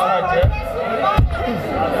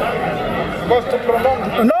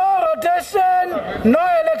 No rotation, no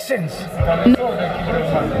elections.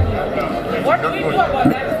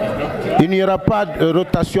 Il n'y aura pas de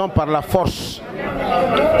rotation par la force.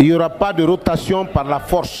 Il n'y aura pas de rotation par la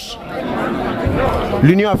force.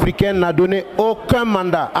 L'Union africaine n'a donné aucun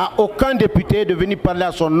mandat à aucun député de venir parler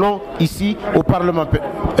à son nom ici au Parlement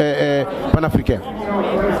panafricain.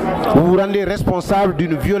 Vous vous rendez responsable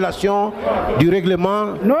d'une violation du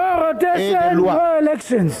règlement et des lois. No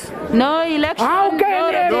elections. No election. How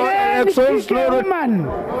can a man kick a woman?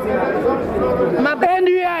 And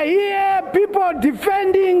we are here, people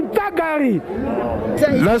defending Tagari.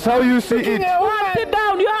 That's how you see it. Sit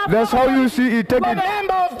down. You have That's how you see it. Take a it.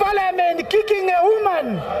 member of parliament kicking a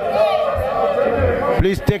woman.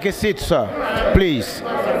 Please take a seat, sir. Please.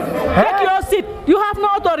 Take your seat. You have no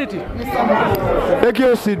authority. Take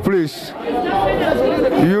your seat, please.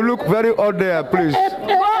 You look very odd there, please.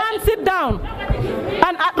 Go and sit down.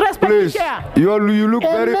 And respect Please. the chair. You look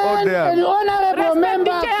very odd there. An honorable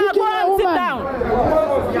member Respect the chair. kicking Go a and sit woman.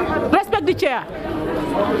 down. Respect the chair.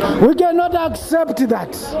 We cannot accept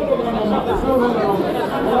that.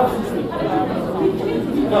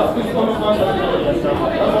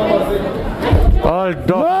 All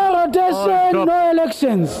done. No rotation, no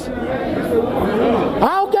elections.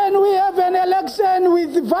 How can we have an election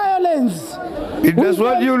with violence? That's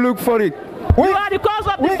what you look for it. You are the cause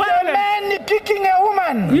of the With a violence. man kicking a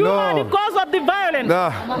woman. You are the cause of the violence.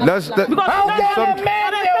 Nah, that's the. Because How you can don't a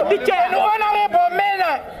man, respect the an chair. honorable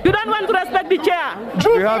man, You don't want to respect the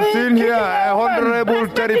chair. We have seen here a honorable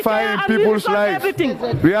terrifying people's lives.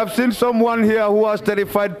 We have seen someone here who has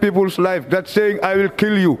terrified people's life. That's saying, "I will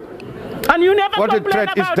kill you." And you never What a complain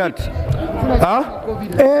threat is about that? it. Huh?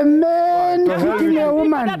 a man man kicking a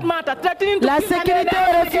woman. That matter, threatening to La kill an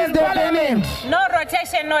sécurité refuse de venir. No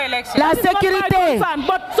rotation, no election. La That is not my sécurité. concern,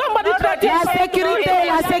 but somebody threatened La to sécurité,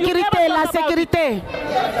 la sécurité, la sécurité.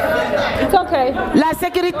 It's okay. La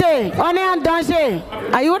sécurité. On est en danger.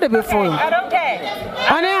 Are you there before? I don't care.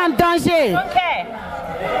 On est en danger. I don't care.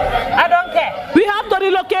 I don't care. We have to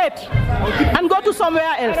relocate and go to somewhere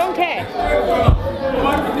else. I don't care.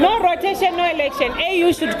 No rotation, no election.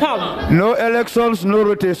 AU should come. No elections, no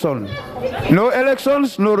rotation. No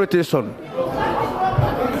elections, no rotation.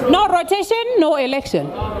 No rotation, no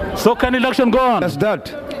election. So can election go on? That's that.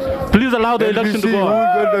 Please allow the election to go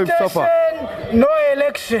on. Who will suffer? No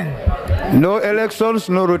election. No elections,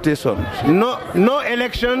 no rotations. No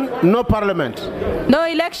election, no parliament. No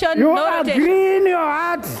election, You no agree rotation. in your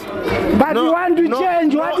heart, but you want to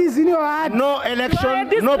change what is in your heart. No election,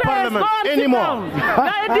 no parliament anymore.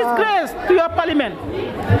 Now a disgrace to your parliament.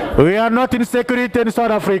 We are not in security in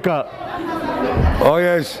South Africa. Oh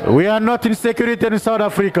yes. We are not in security in South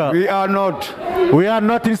Africa. We are not. We are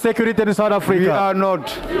not in security in South Africa. We are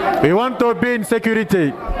not. We want to be in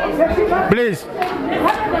security. Please.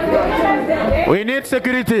 We need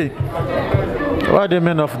security. What do you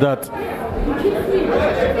mean of that?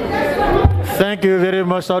 Thank you very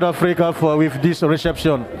much, South Africa, for with this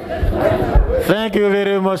reception. Thank you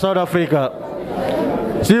very much, South Africa.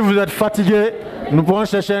 Si vous êtes fatigué, nous pouvons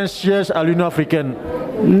chercher un siège à l'Union africaine.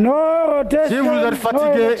 No rotation. Si vous êtes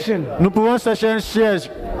fatigué, nous pouvons chercher un siège.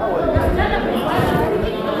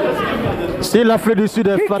 Si l'Afrique du Sud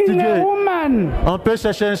est fatiguée, on peut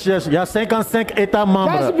chercher un siège. Il y a 55 États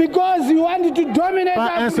membres. Just because you wanted to dominate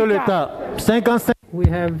Pas un seul Africa. État. 55. We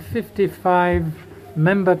have 55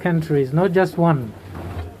 member countries, not just one.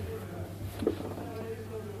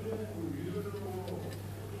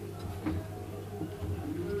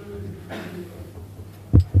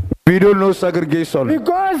 We don't know segregation.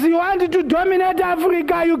 Because you wanted to dominate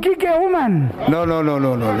Africa, you kick a woman. No.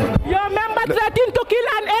 Your member threatened to kill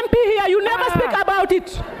an MP here. You never speak about it.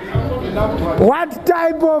 What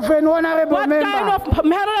type of an honorable member? What kind of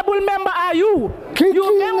honorable member are you? Kicking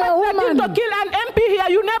You member a woman. threatened to kill an MP here.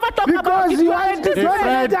 You never talk about it. you You are want to a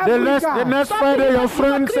dominate disgrace. The next Friday, your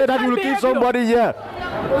friend said that you will kill somebody here.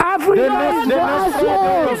 Africa The next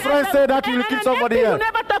Friday, your friend said that you will kill somebody You here.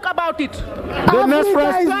 never talk about it. The next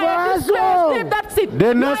Friday,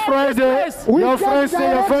 the next Friday, your friend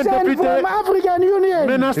said your friend from deputy African Union.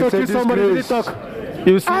 menace to kill somebody. Did he talk?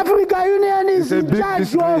 You see? African Union is in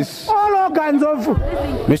charge of all organs of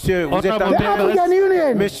Monsieur, vous êtes the African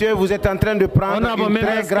Union. Monsieur, vous êtes en train de prendre Honorable une très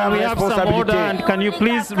members, grave can we have some order, and responsabilité. can you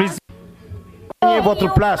please Prenez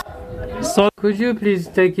votre place. So, could you please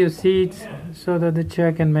take your seat so that the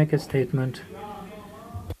chair can make a statement?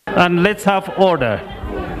 And let's have order.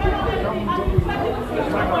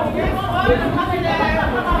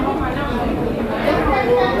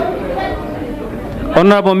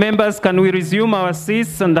 Honorable members, can we resume our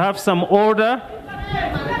seats and have some order?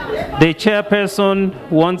 The chairperson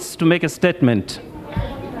wants to make a statement.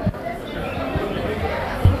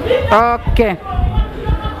 Okay.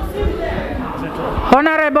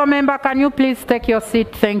 Honorable member, can you please take your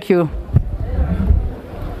seat? Thank you.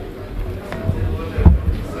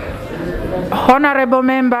 Honorable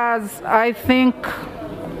members, I think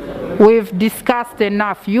we've discussed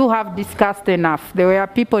enough. You have discussed enough. There were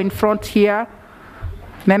people in front here,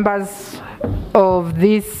 members of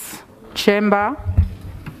this chamber,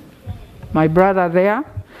 my brother there.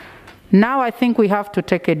 Now I think we have to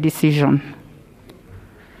take a decision.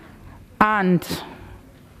 And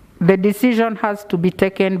the decision has to be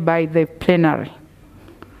taken by the plenary.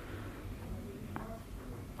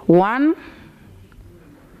 One,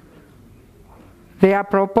 there are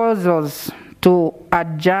proposals to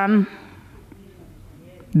adjourn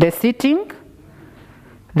the sitting.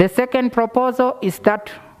 The second proposal is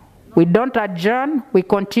that we don't adjourn, we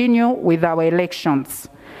continue with our elections.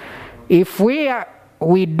 If we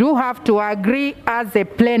do have to agree as a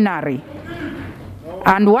plenary.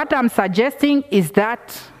 And what I'm suggesting is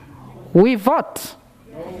that we vote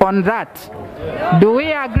on that. Do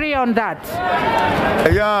we agree on that?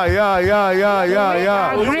 Yeah.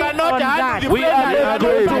 We cannot handle We are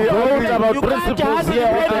going to vote about principles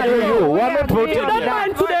here. We are not voting. You don't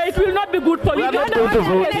mind today, it will not be good for you. We are not going to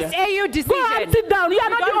vote. Let's AU decision. Go and sit down. You are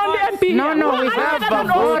not the only MP here. No, we have a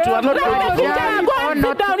vote. Go and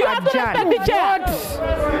sit down. You have to respect the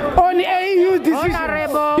chair. On AU decision.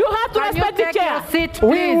 Honorable, You have to respect the chair. seat, We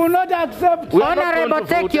please. will not accept. Honorable,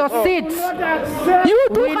 take your seats. You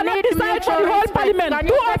two We cannot need decide for the mutual whole respect. parliament. Can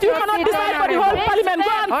Two you of take you your cannot seat, decide for the whole Honorable? parliament.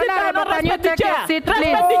 Go and sit down Honorable, and can you respect the take your chair. seat, please?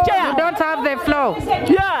 Respect the chair. You don't have the floor.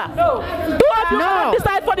 Yeah. Two of you cannot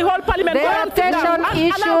decide for the the whole parliament. The rotation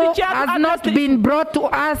issue has not been brought to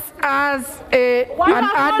us as an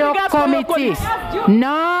ad hoc committee.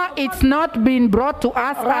 No, it's not been brought to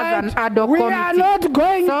us as an ad hoc committee. We are not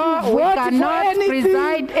going to vote we cannot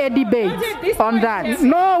preside a debate on that.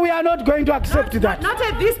 No, we are not going to accept that. Not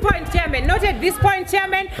at this point, Chairman. Not at this point,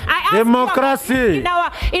 Chairman. I asked Democracy.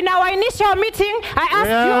 in our initial meeting, I asked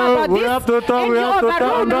you about this. We have to talk. And We you have to talk.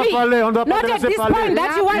 overruled me. Not at this point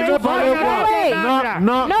that you want to vote.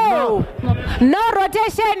 No. No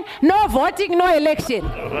rotation, no voting, no election.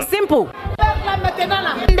 Simple. And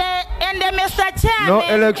Mr. Chairman. No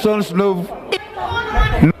elections, no.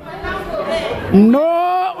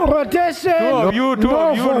 No rotation. You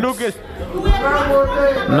look at.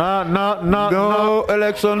 No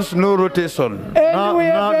elections, no rotation. Non, il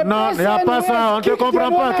n'y a pas ça, on ne te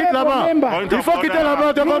comprend pas, quitte là-bas. Il faut quitter là-bas, on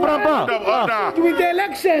ne te comprend pas. With the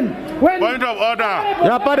election. Point of order. Il n'y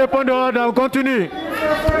a pas de point de ordre, on continue.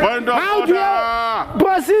 Point of How do you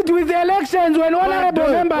proceed with the elections when honorable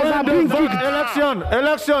members are being kicked? Election,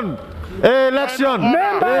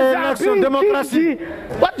 democracy.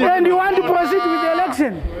 And you want to proceed with the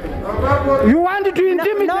election? You want to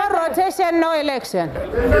intimidate? No rotation, no election.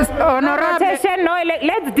 No rotation, no election.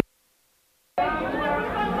 Let's.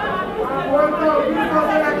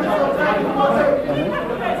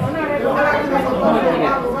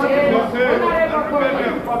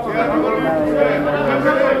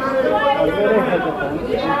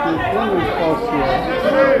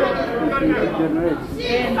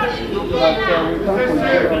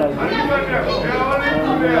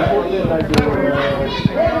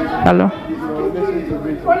 Alors.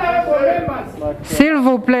 S'il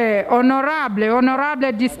vous plaît,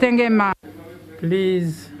 honorable distingué membres.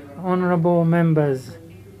 Please, honorable members,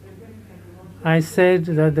 I said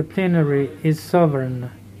that the plenary is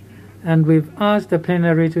sovereign, and we've asked the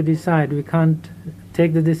plenary to decide. We can't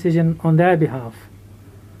take the decision on their behalf.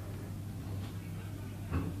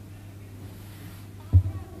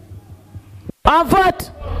 Vote.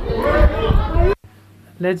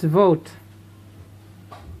 Let's vote.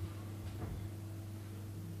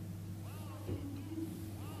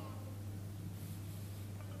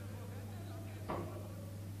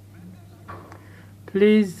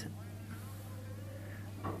 Please,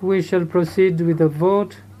 we shall proceed with the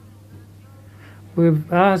vote.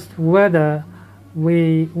 We've asked whether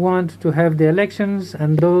we want to have the elections,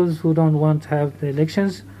 and those who don't want to have the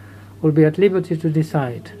elections will be at liberty to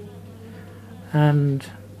decide. And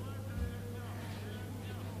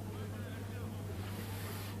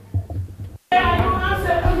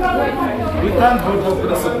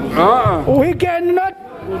we cannot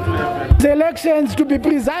the elections to be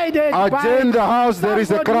presided Agenda House, there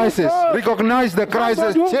is a crisis. Recognize the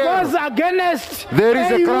crisis. Chair. Against there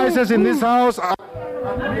is a crisis in this house.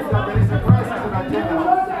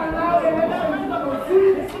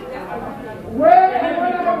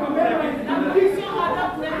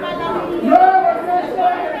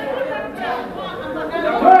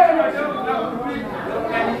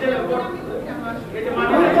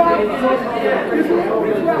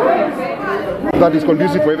 That is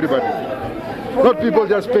conducive for everybody. Not people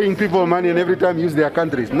just paying people money and every time use their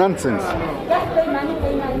countries. Nonsense.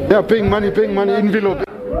 They are paying money, envelope.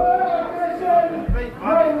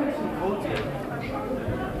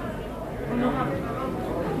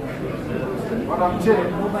 Madam Chair,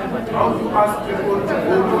 how do you ask people to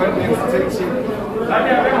vote when the extension?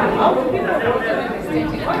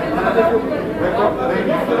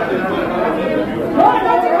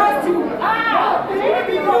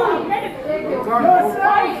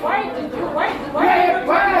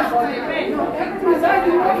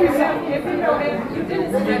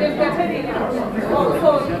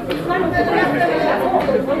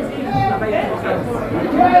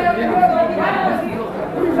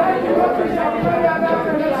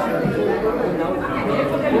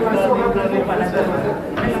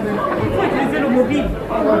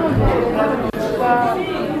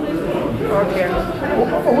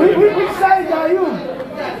 Which side are you?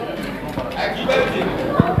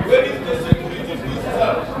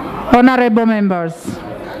 Honorable members,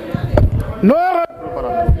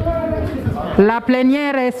 la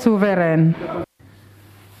plénière est souveraine.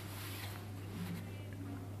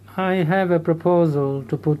 I have a proposal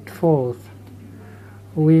to put forth.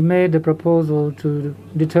 We made a proposal to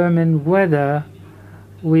determine whether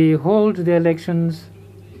we hold the elections.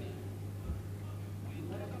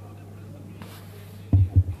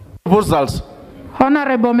 Proposals.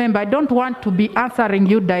 Honorable Member, I don't want to be answering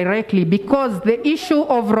you directly because the issue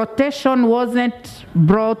of rotation wasn't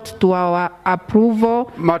brought to our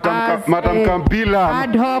approval Madam Kabila.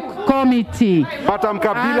 ad hoc committee. Madam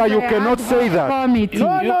Kabila, you cannot say that. Committee.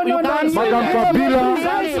 Madam Kabila.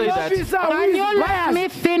 Can you let me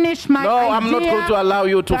finish my idea? No, I'm not going to allow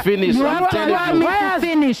you to finish. You I'm have to telling allow you. me to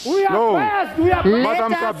finish. No.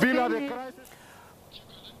 Madam Kabila.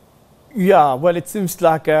 Yeah, well, it seems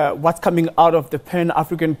like what's coming out of the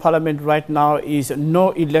Pan-African Parliament right now is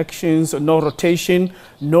no elections, no rotation,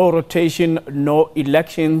 no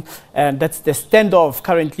election. And that's the standoff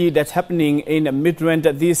currently that's happening in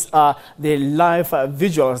Midrand. These are the live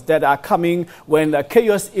visuals that are coming when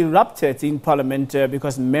chaos erupted in Parliament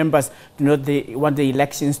because members do not want the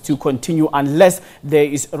elections to continue unless there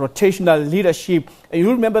is rotational leadership. And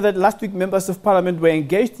you remember that last week members of Parliament were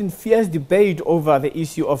engaged in fierce debate over the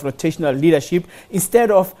issue of rotational leadership instead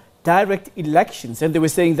of direct elections, and they were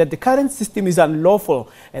saying that the current system is unlawful,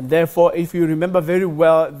 and therefore, if you remember very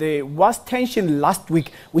well, there was tension last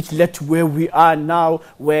week which led to where we are now,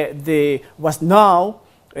 where there was now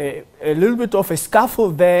a little bit of a scuffle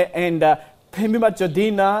there, and Pemima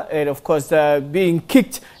Jordina, and of course being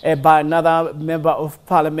kicked by another member of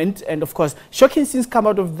Parliament, and of course shocking scenes coming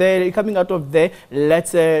out of there.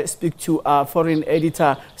 Let's speak to our foreign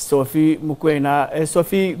editor Sophie Mukwena.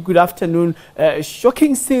 Sophie, good afternoon.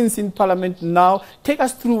 Shocking scenes in Parliament now. Take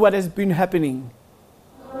us through what has been happening.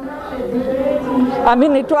 I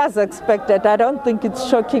mean, it was expected. I don't think it's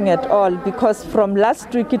shocking at all because from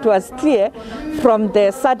last week it was clear from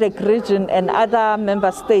the SADC region and other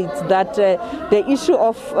member states that the issue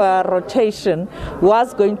of rotation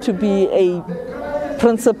was going to be a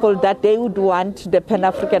principle that they would want the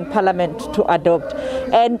Pan-African Parliament to adopt.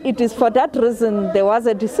 And it is for that reason there was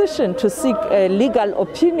a decision to seek a legal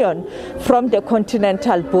opinion from the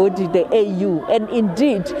continental body, the AU. And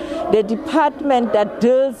indeed, the department that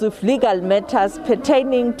deals with legal matters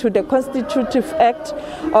pertaining to the Constitutive Act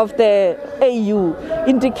of the AU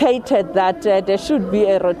indicated that there should be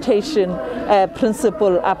a rotation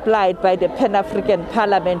principle applied by the Pan-African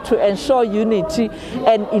Parliament to ensure unity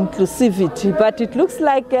and inclusivity. But it looks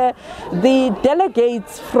like the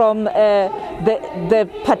delegates from the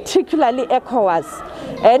particularly ECOWAS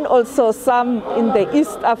and also some in the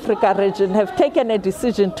East Africa region have taken a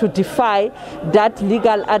decision to defy that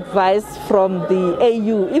legal advice from the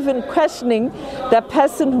AU, even questioning the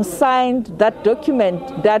person who signed that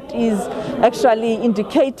document that is actually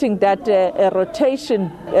indicating that a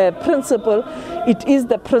rotation principle, it is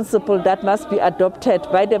the principle that must be adopted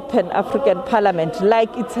by the Pan-African Parliament, like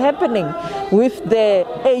it's happening with the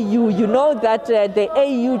AU. You know that the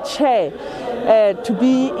AU chair, to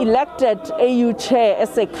be elected AU chair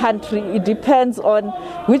as a country, it depends on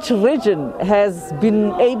which region has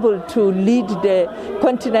been able to lead the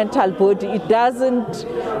continental body. It doesn't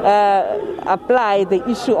apply the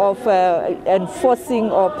issue of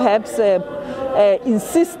enforcing or perhaps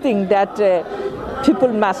insisting that people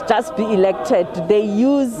must just be elected. They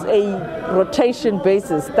use a rotation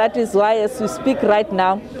basis. That is why, as we speak right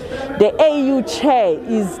now, the AU chair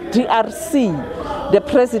is DRC, the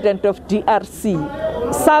president of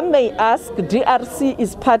DRC. Some may ask, DRC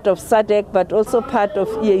is part of SADC, but also part of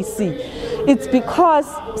EAC. It's because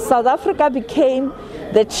South Africa became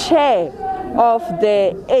the chair of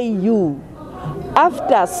the AU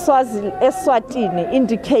after Eswatini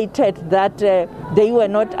indicated that they were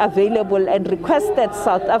not available and requested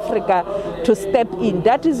South Africa to step in.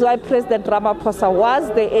 That is why President Ramaphosa was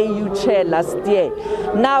the AU chair last year.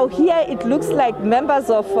 Now here it looks like members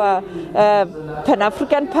of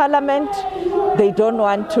Pan-African Parliament, they don't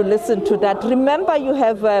want to listen to that. Remember, you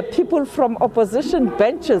have people from opposition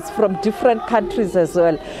benches from different countries as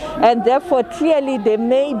well. And therefore, clearly, they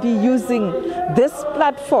may be using this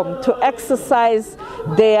platform to exercise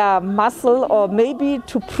their muscle or maybe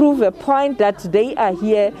to prove a point that they are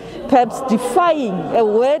here, perhaps defying a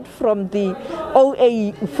word from the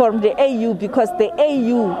AU, because the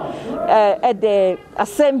AU at the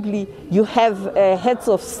assembly, you have heads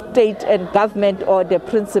of state and government or the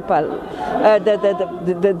principal,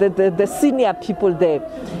 the senior people there.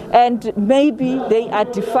 And maybe they are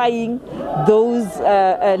defying those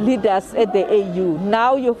leaders at the AU.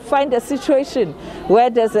 Now you find a situation where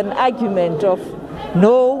there's an argument of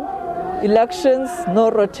no elections, no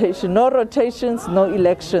rotation, no rotations, no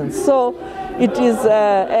elections. So it is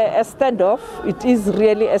a standoff. It is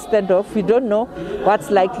really a standoff. We don't know what's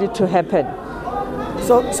likely to happen.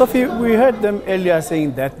 So, Sophie, we heard them earlier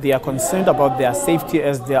saying that they are concerned about their safety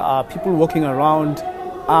as there are people walking around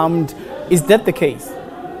armed. Is that the case?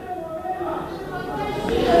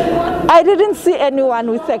 I didn't see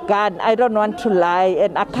anyone with a gun. I don't want to lie,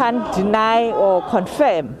 and I can't deny or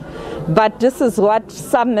confirm. But this is what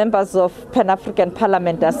some members of Pan-African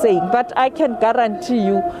Parliament are saying. But I can guarantee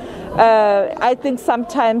you, I think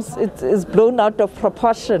sometimes it is blown out of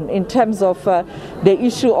proportion in terms of the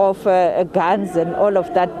issue of guns and all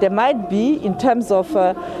of that. There might be in terms of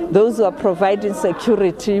those who are providing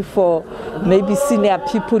security for maybe senior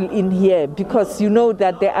people in here, because you know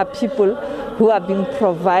that there are people who are being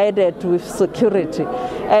provided with security,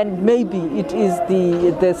 and maybe it is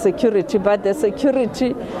the security, but the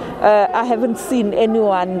security, I haven't seen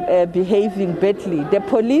anyone behaving badly. The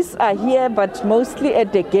police are here, but mostly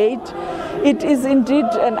at the gate. It is indeed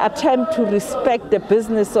an attempt to respect the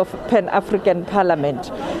business of Pan-African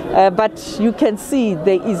Parliament, but you can see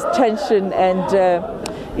there is tension, and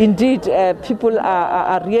indeed people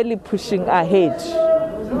are really pushing ahead.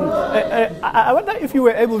 I wonder if you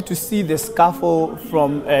were able to see the scuffle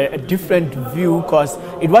from a different view, because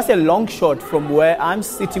it was a long shot from where I'm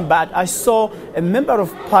sitting, but I saw a member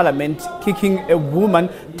of parliament kicking a woman.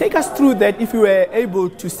 Take us through that if you were able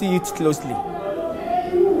to see it closely.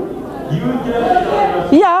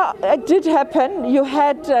 Yeah, it did happen. You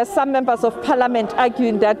had some members of parliament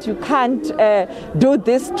arguing that you can't do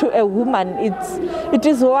this to a woman. It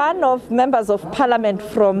is one of members of parliament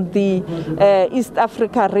from the East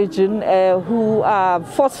Africa region who are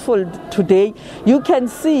forceful today. You can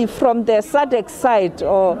see from the SADC side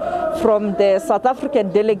or from the South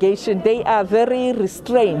African delegation, they are very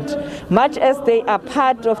restrained, much as they are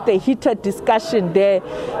part of the heated discussion there.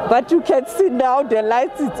 But you can see now the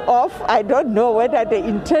lights is off. I don't know whether the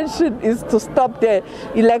intention is to stop the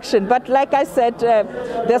election. But like I said,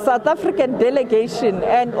 the South African delegation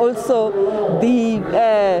and also the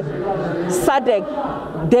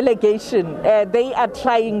SADC delegation, they are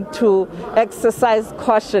trying to exercise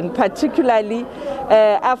caution, particularly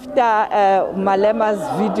after Malema's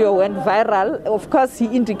video went viral. Of course, he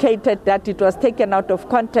indicated that it was taken out of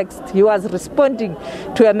context. He was responding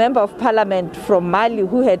to a member of parliament from Mali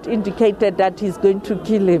who had indicated that he's going to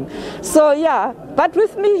kill him. So yeah, but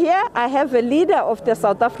with me here, I have a leader of the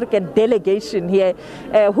South African delegation here,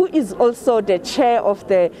 who is also the chair of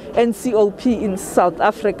the NCOP in South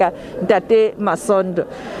Africa, Ntate Masondo.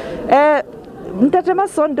 Ntate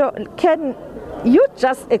Masondo, can you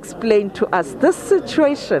just explain to us this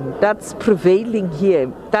situation that's prevailing here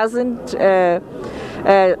doesn't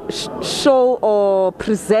show or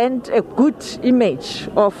present a good image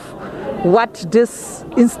of what this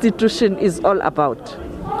institution is all about?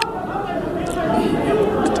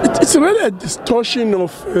 It's really a distortion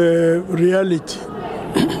of reality.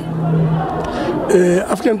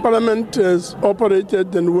 African Parliament has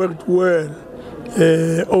operated and worked well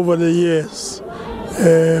over the years.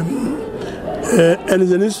 And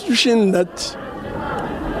is an institution that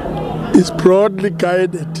is broadly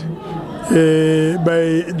guided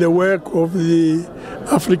by the work of the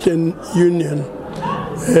African Union.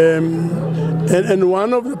 And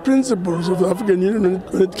one of the principles of the African Union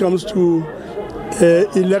when it comes to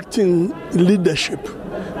electing leadership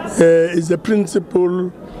is the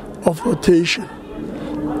principle of rotation.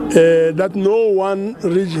 That no one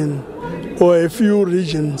region or a few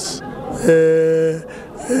regions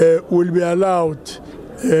will be allowed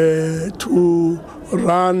to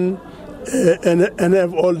run and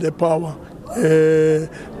have all the power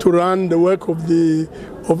to run the work of the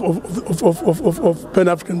of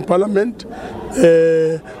Pan-African Parliament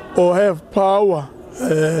or have power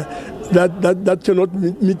that cannot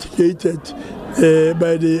be mitigated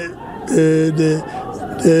by the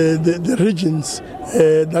regions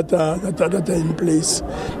that are in place.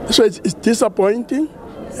 So it's disappointing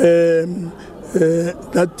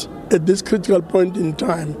that at this critical point in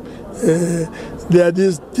time there are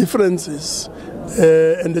these differences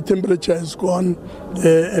and the temperature has gone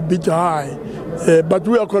a bit high, but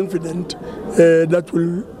we are confident that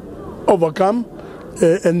we'll overcome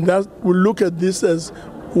and that we'll look at this as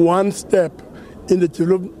one step in the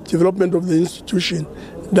development of the institution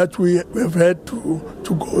that we have had to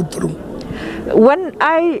go through.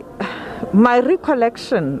 My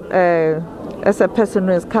recollection as a person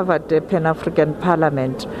who has covered the Pan-African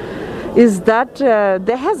Parliament is that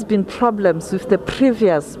there has been problems with the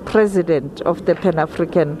previous president of the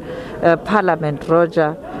Pan-African Parliament,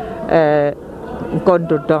 Roger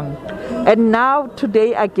Gondodong. And now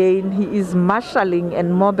today again he is marshalling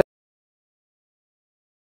and mobilizing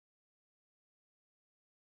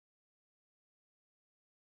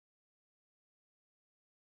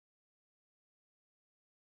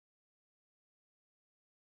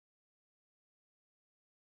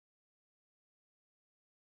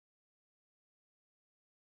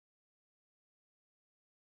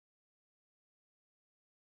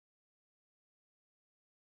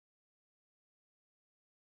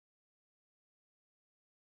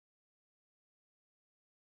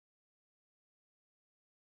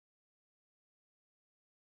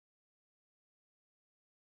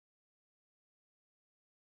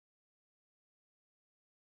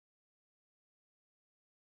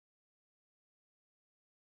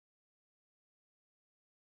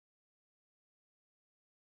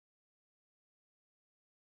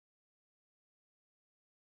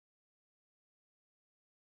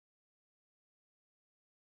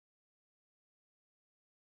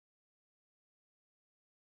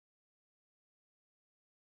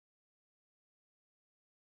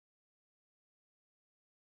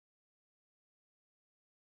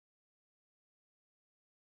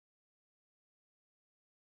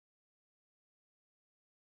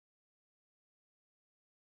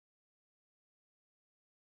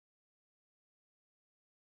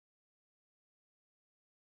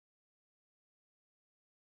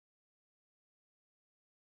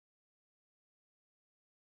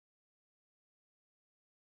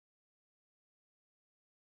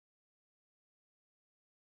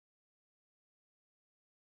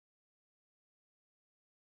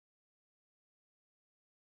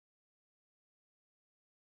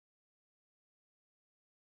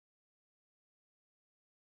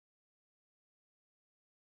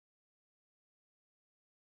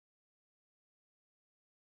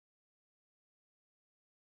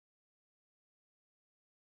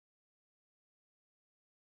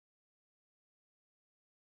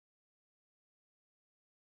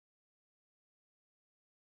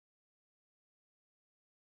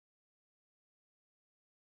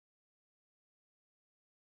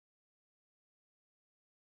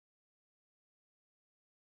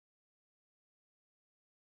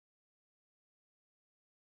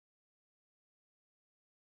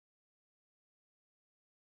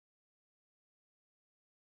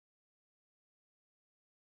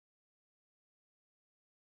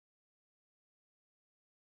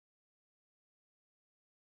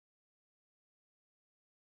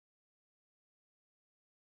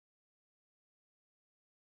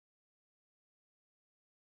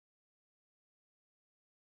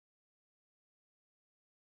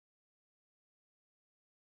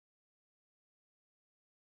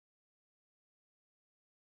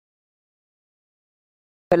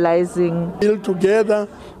build together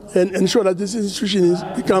and ensure that this institution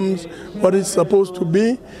becomes what it's supposed to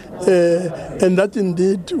be, and that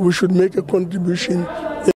indeed we should make a contribution.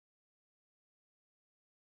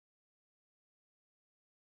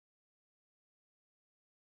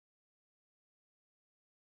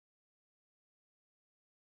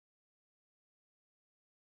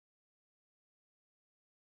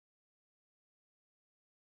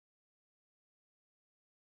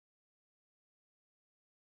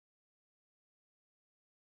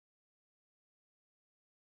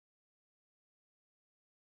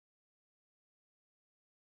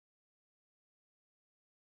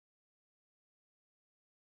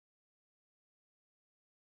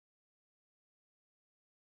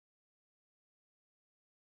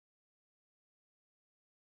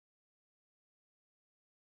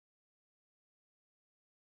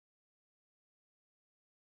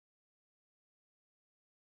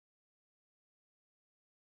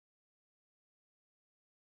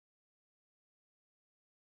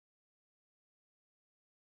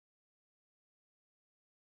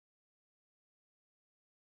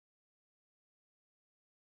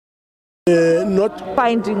 Not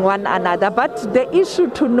finding one another, but the issue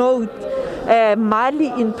to note, Mali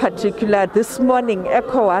in particular, this morning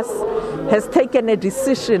ECOWAS has taken a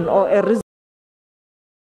decision or a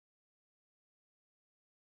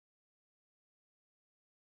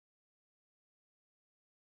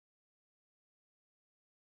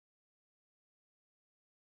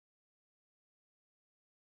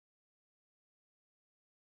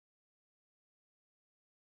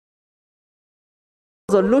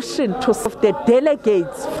resolution to solve the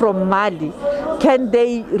delegates from Mali. Can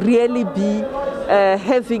they really be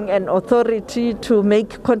having an authority to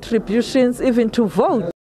make contributions, even to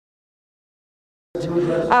vote?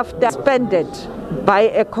 After suspended by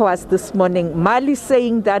ECOWAS this morning, Mali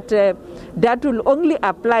saying that that will only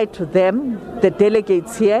apply to them, the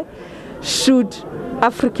delegates here, should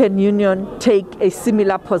African Union take a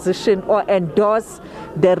similar position or endorse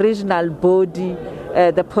the regional body,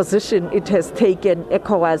 the position it has taken,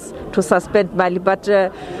 ECOWAS, to suspend Mali. But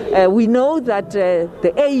we know that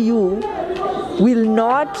the AU will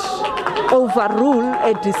not overrule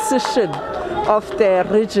a decision of the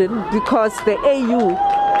region, because the AU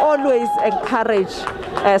always encourage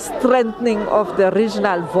a strengthening of the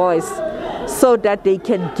regional voice so that they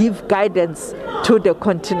can give guidance to the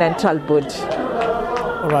continental body.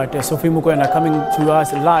 All right, Sophie Mukwena coming to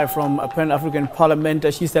us live from Pan-African Parliament.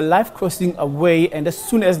 She's a live crossing away, and as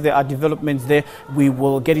soon as there are developments there, we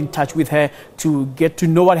will get in touch with her to get to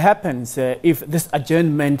know what happens if this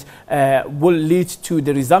adjournment will lead to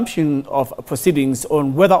the resumption of proceedings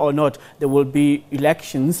on whether or not there will be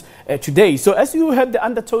elections today. So as you heard, the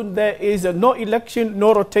undertone there is no election,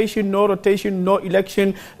 no rotation, no rotation, no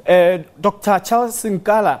election. Dr. Charles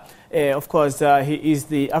Nkala, of course, he is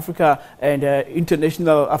the Africa and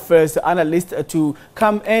International Affairs analyst to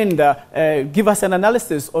come and give us an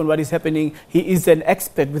analysis on what is happening. He is an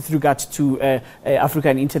expert with regards to Africa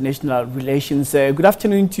and international relations. Good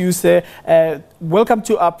afternoon to you, sir. Welcome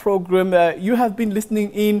to our program. You have been listening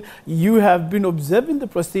in. You have been observing the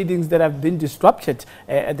proceedings that have been disrupted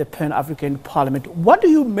at the Pan-African Parliament. What do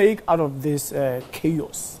you make out of this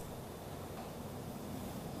chaos?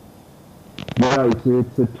 Yeah,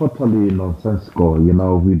 it's a totally nonsensical. You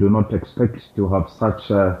know, we do not expect to have such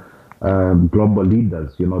global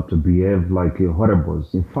leaders, you know, to behave like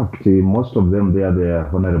horribles. In fact, most of them, they are the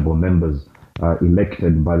honorable members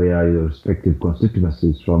elected by their respective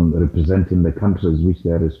constituencies from representing the countries which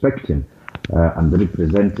they are respecting and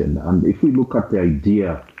representing. And if we look at the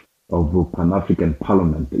idea of the Pan-African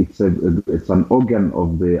Parliament, it's an organ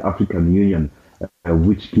of the African Union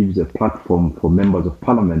which gives a platform for members of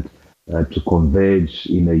Parliament to converge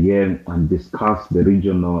in a year and discuss the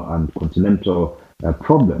regional and continental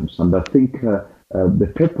problems. And I think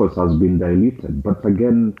the purpose has been diluted. But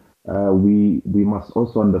again, we must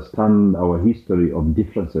also understand our history of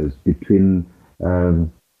differences between the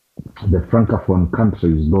Francophone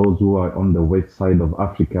countries, those who are on the west side of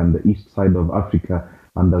Africa and the east side of Africa,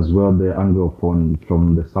 and as well the Anglophone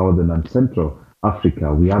from the southern and central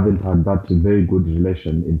Africa. We haven't had that very good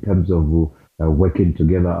relation in terms of working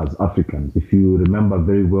together as Africans. If you remember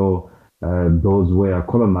very well, those who were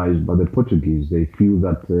colonized by the Portuguese, they feel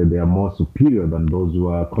that they are more superior than those who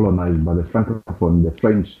are colonized by the Francophone, the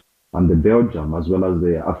French, and the Belgium, as well as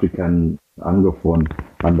the African Anglophone,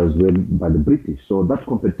 and as well by the British. So that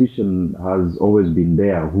competition has always been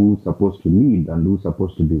there, who's supposed to lead and who's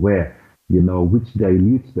supposed to be where, you know, which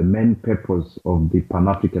dilutes the main purpose of the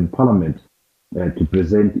Pan-African Parliament to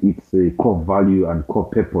present its core value and core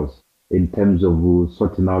purpose in terms of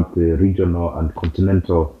sorting out the regional and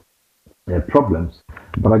continental problems.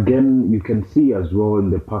 But again, you can see as well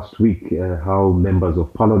in the past week how members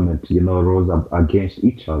of parliament, rose up against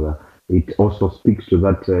each other. It also speaks to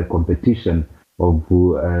that competition of,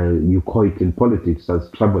 you call it in politics as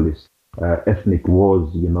tribalists, ethnic wars,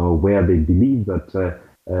 where they believe that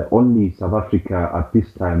only South Africa at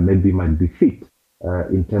this time maybe might be fit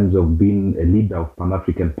in terms of being a leader of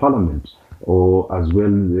Pan-African Parliament, or as well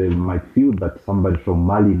they might feel that somebody from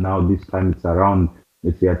Mali now this time it's around,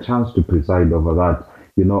 it's their chance to preside over that.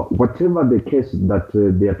 Whatever the case that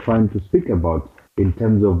they are trying to speak about in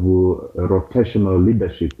terms of rotational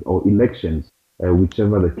leadership or elections,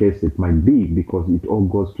 whichever the case it might be, because it all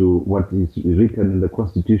goes to what is written in the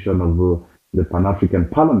constitution of the Pan-African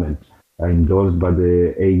Parliament, endorsed by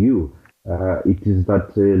the AU. It is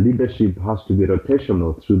that leadership has to be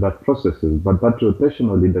rotational through that processes, but that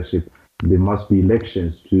rotational leadership, there must be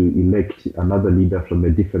elections to elect another leader from a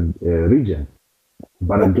different region.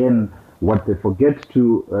 But again, what they forget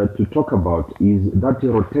to talk about is that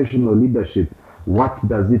rotational leadership. What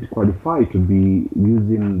does it qualify to be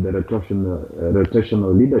using the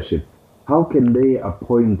rotational leadership? How can they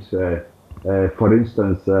appoint, for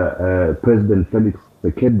instance, President Felix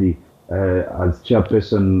Tshisekedi as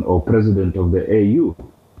chairperson or president of the AU?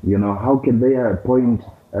 How can they appoint,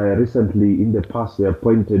 recently in the past, they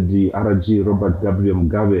appointed the RG Robert Gabriel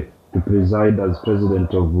Mugabe to preside as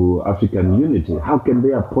president of African Unity? How can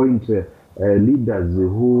they appoint leaders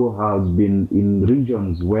who has been in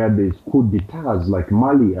regions where there's coup d'etats like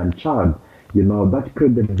Mali and Chad? That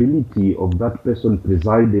credibility of that person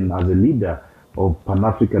presiding as a leader of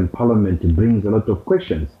Pan-African Parliament brings a lot of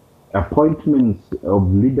questions. Appointments of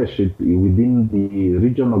leadership within the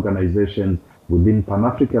regional organizations, within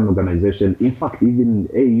Pan-African organizations, in fact, even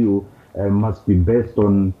AU, must be based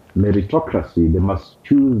on meritocracy. They must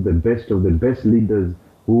choose the best of the best leaders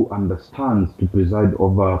who understands to preside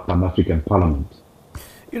over Pan-African Parliament.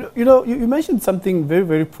 You mentioned something very,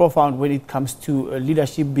 very profound when it comes to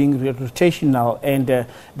leadership being rotational and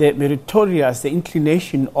the meritorious, the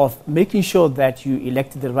inclination of making sure that you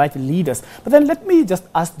elect the right leaders. But then let me just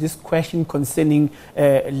ask this question concerning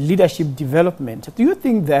leadership development. Do you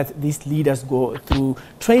think that these leaders go through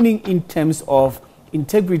training in terms of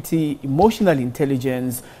integrity, emotional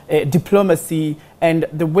intelligence, diplomacy, and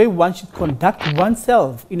the way one should conduct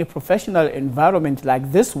oneself in a professional environment like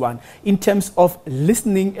this one, in terms of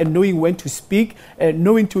listening and knowing when to speak,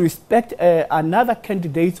 knowing to respect another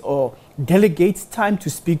candidate's or delegate's time to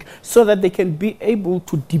speak, so that they can be able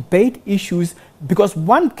to debate issues, because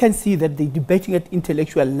one can see that they're debating at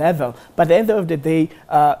intellectual level, but at the end of the day,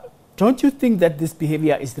 don't you think that this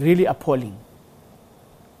behavior is really appalling?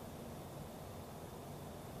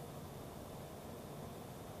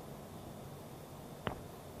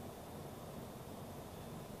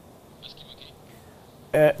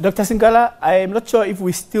 Dr. Singala, I am not sure if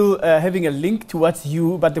we're still having a link towards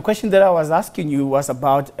you, but the question that I was asking you was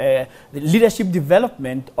about the leadership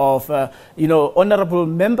development of, honorable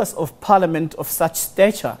members of parliament of such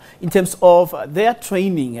stature in terms of their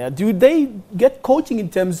training. Do they get coaching in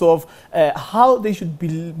terms of how they should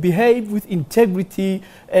behave with integrity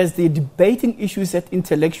as they're debating issues at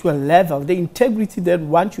intellectual level, the integrity that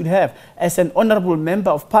one should have as an honorable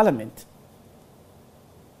member of parliament?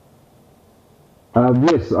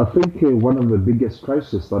 Yes, I think one of the biggest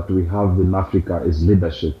crises that we have in Africa is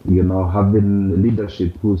leadership. Having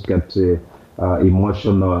leadership who's got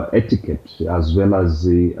emotional etiquette as well as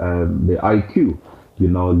the IQ.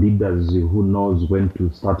 Leaders who knows when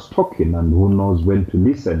to start talking and who knows when to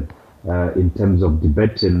listen in terms of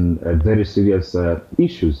debating very serious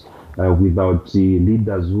issues without the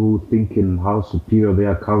leaders who thinking how superior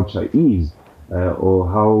their culture is. Or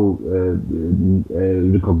how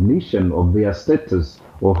recognition of their status,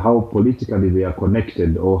 or how politically they are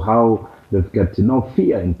connected, or how they've got no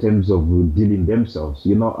fear in terms of dealing themselves.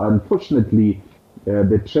 Unfortunately,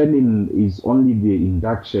 the training is only the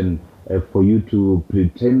induction for you to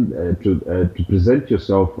pretend to present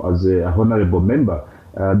yourself as a honorable member.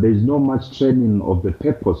 There is no much training of the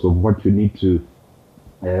purpose of what you need to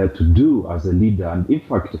do as a leader, and in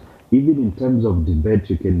fact, even in terms of debate,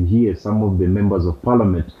 you can hear some of the members of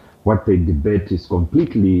parliament, what they debate is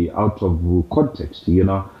completely out of context.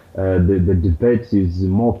 The debate is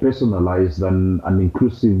more personalized than an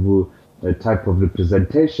inclusive type of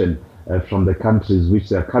representation from the countries which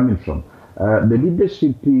they are coming from. The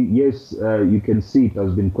leadership, yes, you can see it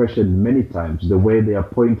has been questioned many times, the way they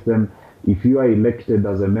appoint them. If you are elected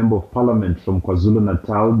as a member of parliament from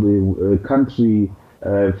KwaZulu-Natal, the country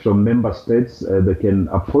from member states. They can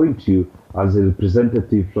appoint you as a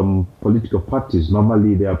representative from political parties.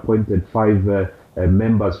 Normally, they appointed 5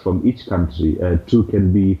 members from each country. 2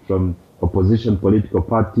 can be from opposition political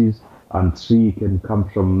parties, and 3 can come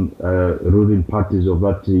from ruling parties of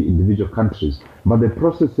that individual countries. But the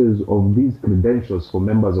processes of these credentials for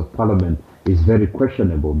members of parliament is very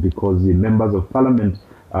questionable, because the members of parliament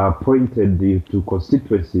are appointed to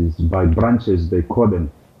constituencies by branches, they call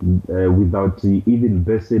them, without even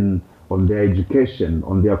basing on their education,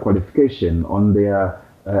 on their qualification, on their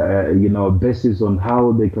basis on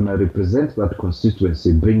how they can represent that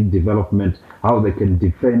constituency, bring development, how they can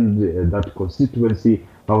defend that constituency,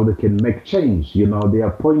 how they can make change. They are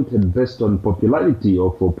appointed based on popularity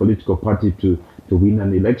of a political party to win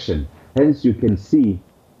an election. Hence, you can see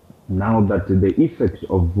now that the effect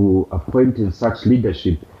of appointing such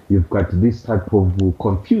leadership, you've got this type of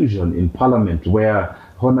confusion in parliament, where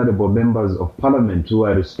honorable members of parliament who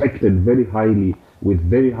are respected very highly with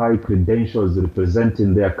very high credentials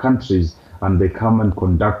representing their countries, and they come and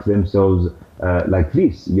conduct themselves like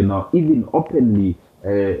this, even openly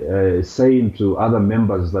saying to other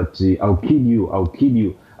members that I'll kill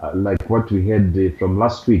you, like what we heard from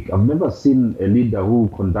last week. I've never seen a leader who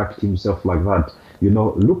conduct himself like that.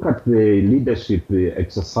 Look at the leadership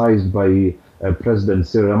exercised by President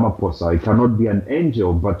Cyril Ramaphosa. He cannot be an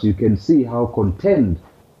angel, but you can see how content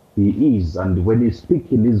he is, and when he's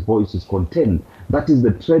speaking, his voice is content. That is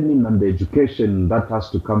the training and the education that has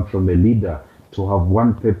to come from a leader, to have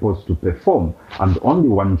one purpose to perform and only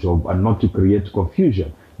one job, and not to create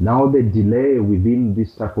confusion. Now the delay within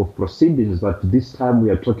this type of proceedings, that this time we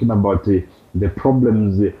are talking about the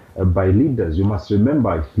problems by leaders. You must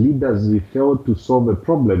remember, if leaders fail to solve a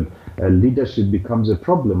problem, leadership becomes a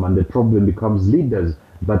problem, and the problem becomes leaders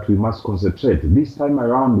that we must concentrate. This time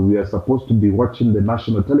around, we are supposed to be watching the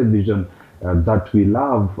national television that we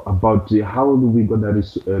love, about how we're going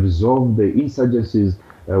to resolve the insurgencies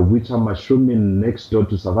which are mushrooming next door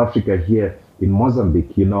to South Africa here in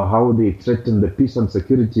Mozambique. How they threaten the peace and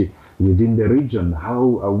security within the region.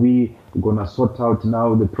 How are we going to sort out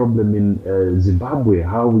now the problem in Zimbabwe?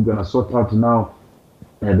 How are we going to sort out now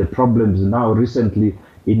the problems now recently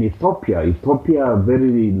in Ethiopia? Ethiopia,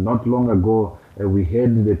 very not long ago, we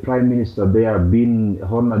heard the Prime Minister there being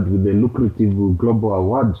honored with the lucrative global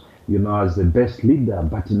award, as the best leader.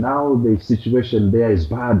 But now the situation there is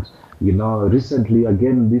bad. Recently,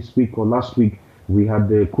 again, this week or last week, we had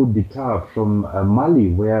the coup d'etat from Mali,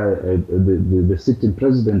 where the sitting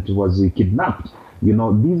president was kidnapped.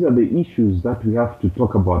 These are the issues that we have to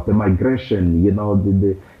talk about: the migration,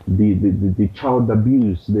 the child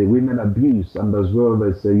abuse, the women abuse, and as well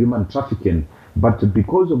as human trafficking. But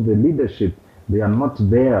because of the leadership, they are not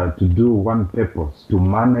there to do one purpose: to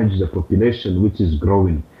manage the population, which is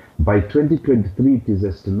growing. By 2023, it is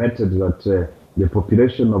estimated that the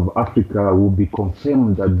population of Africa will be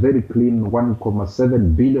confirmed at very clean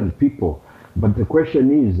 1.7 billion people. But the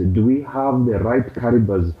question is, do we have the right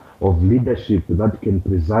calibers of leadership that can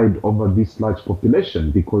preside over this large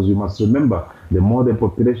population? Because you must remember, the more the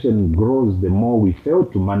population grows, the more we fail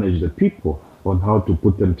to manage the people on how to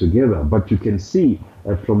put them together. But you can see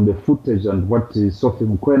from the footage and what Sophie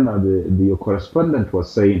Mkwena, the correspondent, was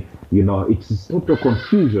saying, it's total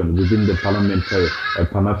confusion within the parliament,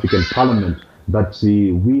 Pan-African Parliament, that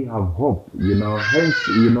we have hope. Hence,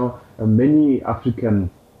 many African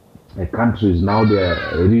countries now, they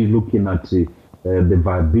are really looking at the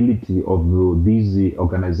viability of these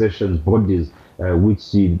organizations, bodies,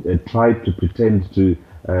 which try to pretend to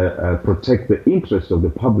protect the interests of the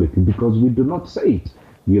public, because we do not say it.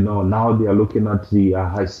 Now they are looking at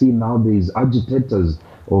I see now these agitators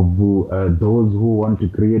of those who want to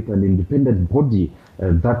create an independent body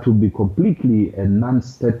that will be completely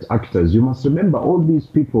non-state actors. You must remember, all these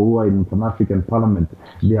people who are in Pan-African Parliament,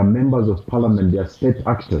 they are members of Parliament, they are state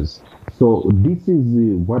actors. So this is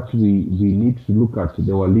what we need to look at,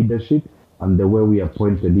 our leadership and the way we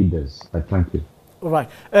appoint the leaders. I thank you. All right.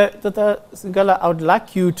 Dr. Singala, I would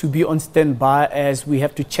like you to be on standby, as we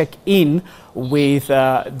have to check in with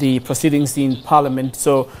the proceedings in Parliament.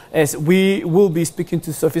 So as we will be speaking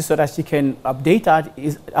to Sophie so that she can update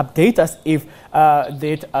us if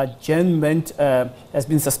that adjournment has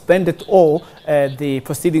been suspended or the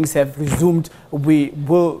proceedings have resumed. We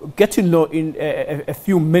will get to know in a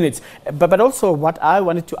few minutes. But also what I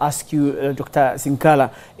wanted to ask you, Dr.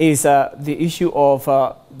 Singala, is the issue of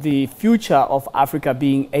the future of Africa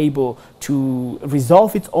being able to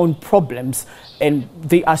resolve its own problems, and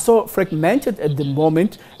they are so fragmented at the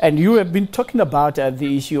moment. And you have been talking about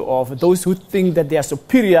the issue of those who think that they are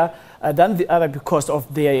superior than the other because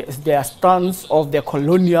of their stance of their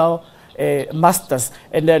colonial masters.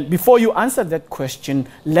 And then before you answer that question,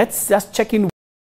 let's just check in